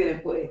 Don't want to be an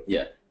employee.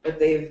 Yeah. But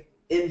they've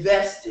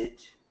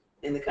invested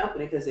in the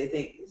company because they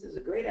think this is a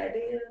great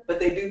idea. But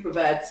they do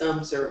provide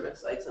some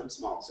service, like some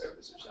small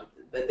service or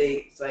something. But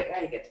it's like,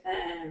 I ain't got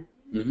time.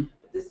 Mhm.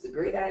 But this is a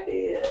great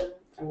idea.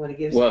 I want to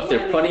give Well, some if they're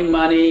money. putting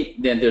money,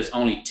 then there's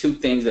only two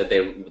things that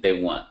they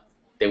want.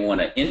 They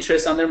want an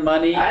interest on their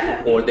money,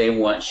 I know. or they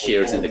want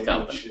shares in the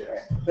company.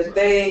 But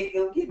they ain't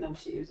gonna get no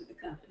shares in the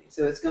company,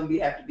 so it's gonna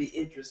have to be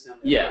interest on.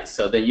 Yeah,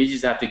 so then you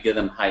just have to give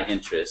them high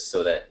interest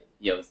so that,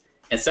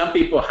 and some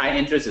people, high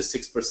interest is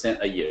 6%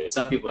 a year.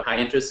 Some people, high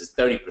interest is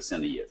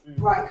 30% a year.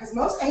 Right, because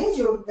most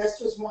angel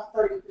investors want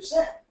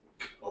 30%.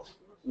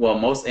 Well,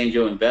 most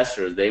angel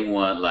investors, they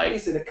want like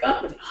Piece of the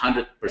company.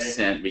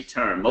 100%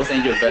 return. Most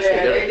angel investors,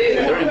 Yeah, they do.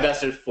 they're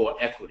investors for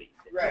equity.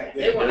 Right,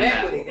 they want They're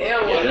not- equity, they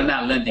don't Yeah, want. they're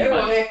not lending They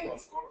want money. equity.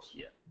 Of course.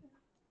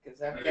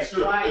 Cause I've And got they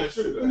should, clients.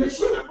 they should. And they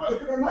should They put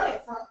their money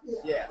up front, yeah.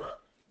 Yeah.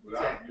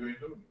 Without, you ain't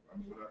doing it. I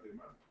mean, without their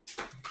money.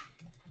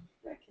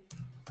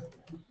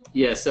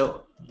 Yeah,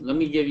 so let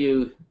me give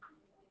you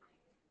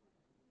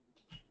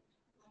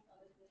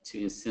to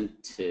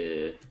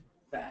incentivize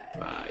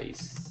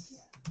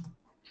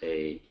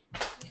an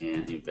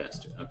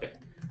investor. Okay.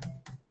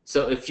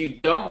 So if you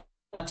don't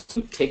want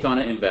to take on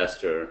an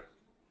investor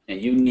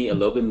and you need a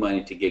little bit of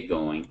money to get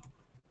going,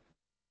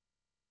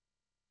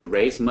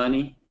 raise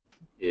money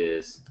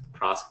is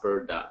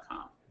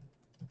prosper.com.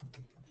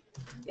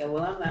 Yeah,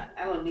 well,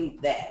 I don't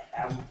need that,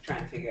 I'm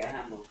trying to figure out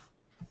how I'm gonna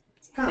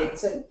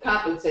Compensate.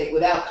 compensate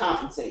without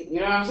compensating, you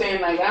know what I'm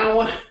saying? Like, I don't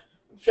wanna,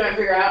 I'm trying to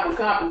figure out how I'm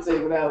gonna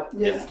compensate without.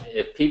 Yeah.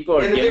 If people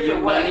are In a giving you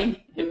different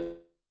way.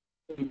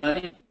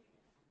 money,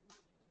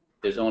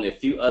 there's only a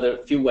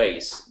few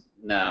ways.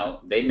 Now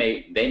they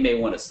may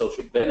want a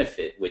social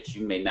benefit, which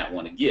you may not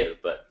want to give,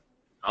 but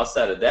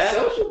outside of that,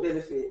 Social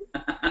benefit.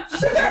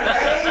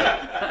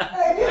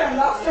 Hey, you done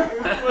lost her.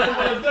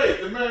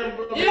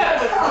 yeah,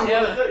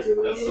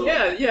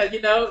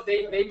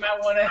 they might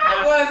want to I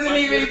have. wasn't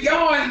even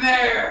going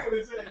there.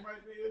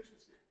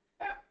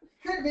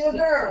 Could be a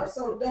girl,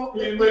 so don't.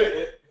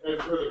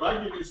 If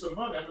I give you some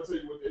money, I'm gonna tell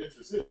you what the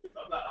interest is.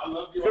 I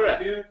love your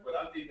Correct. idea, but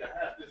I need to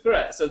have this.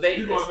 Correct. So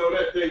You're gonna know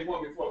that day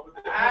one before.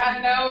 I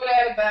know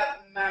that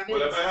about my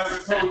But if I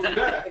haven't told you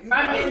that. if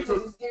my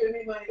mentors is giving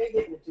me money, they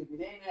giving it to me.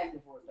 They ain't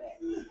asking for it back.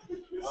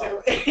 So,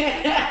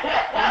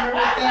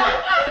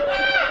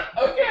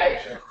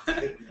 okay.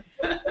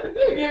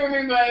 They're giving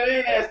me money, they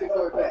ain't asking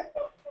for it back.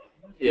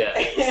 Yeah.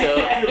 So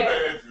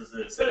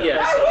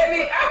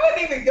I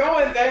wasn't even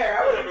going there.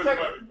 I wasn't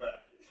talking.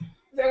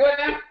 Say what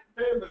now?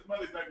 Pay him his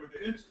money back with the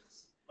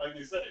interest, like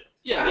you said.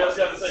 yeah. You just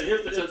gotta say,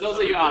 here's the So those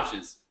are your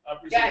options. I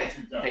appreciate Got what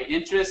you've done. Pay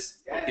interest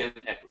or Got it.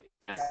 give equity.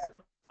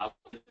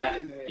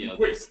 You know,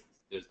 there's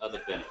other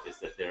benefits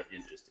that they're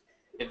interested in.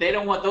 If they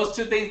don't want those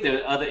two things,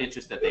 there are other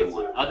interests that they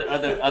want. Other Well,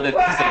 I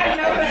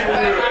know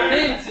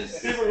that.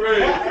 Keep it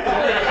real.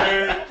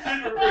 Keep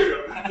it real.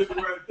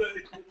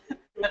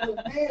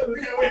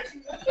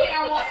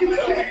 Keep it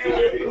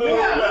real.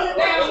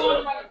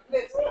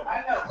 I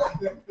know.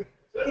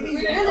 If you We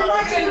really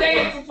want can to-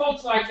 dance for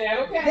folks like that,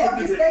 okay? They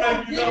want you to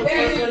have. They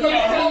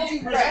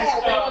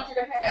want you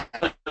to have.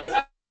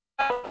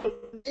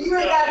 You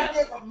ain't gotta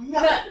give them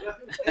nothing.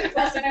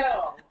 Nothing at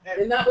all.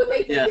 And not what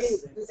they can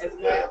Yes. do, as a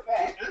matter of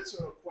fact. To answer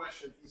your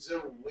question, is there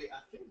a way, I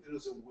think there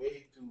is a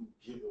way to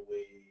give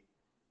away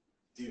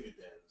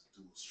dividends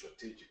to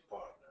strategic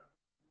partner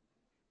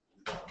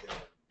without them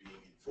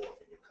being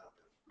involved in your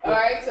company. All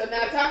right, so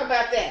now talk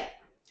about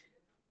that.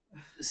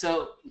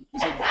 So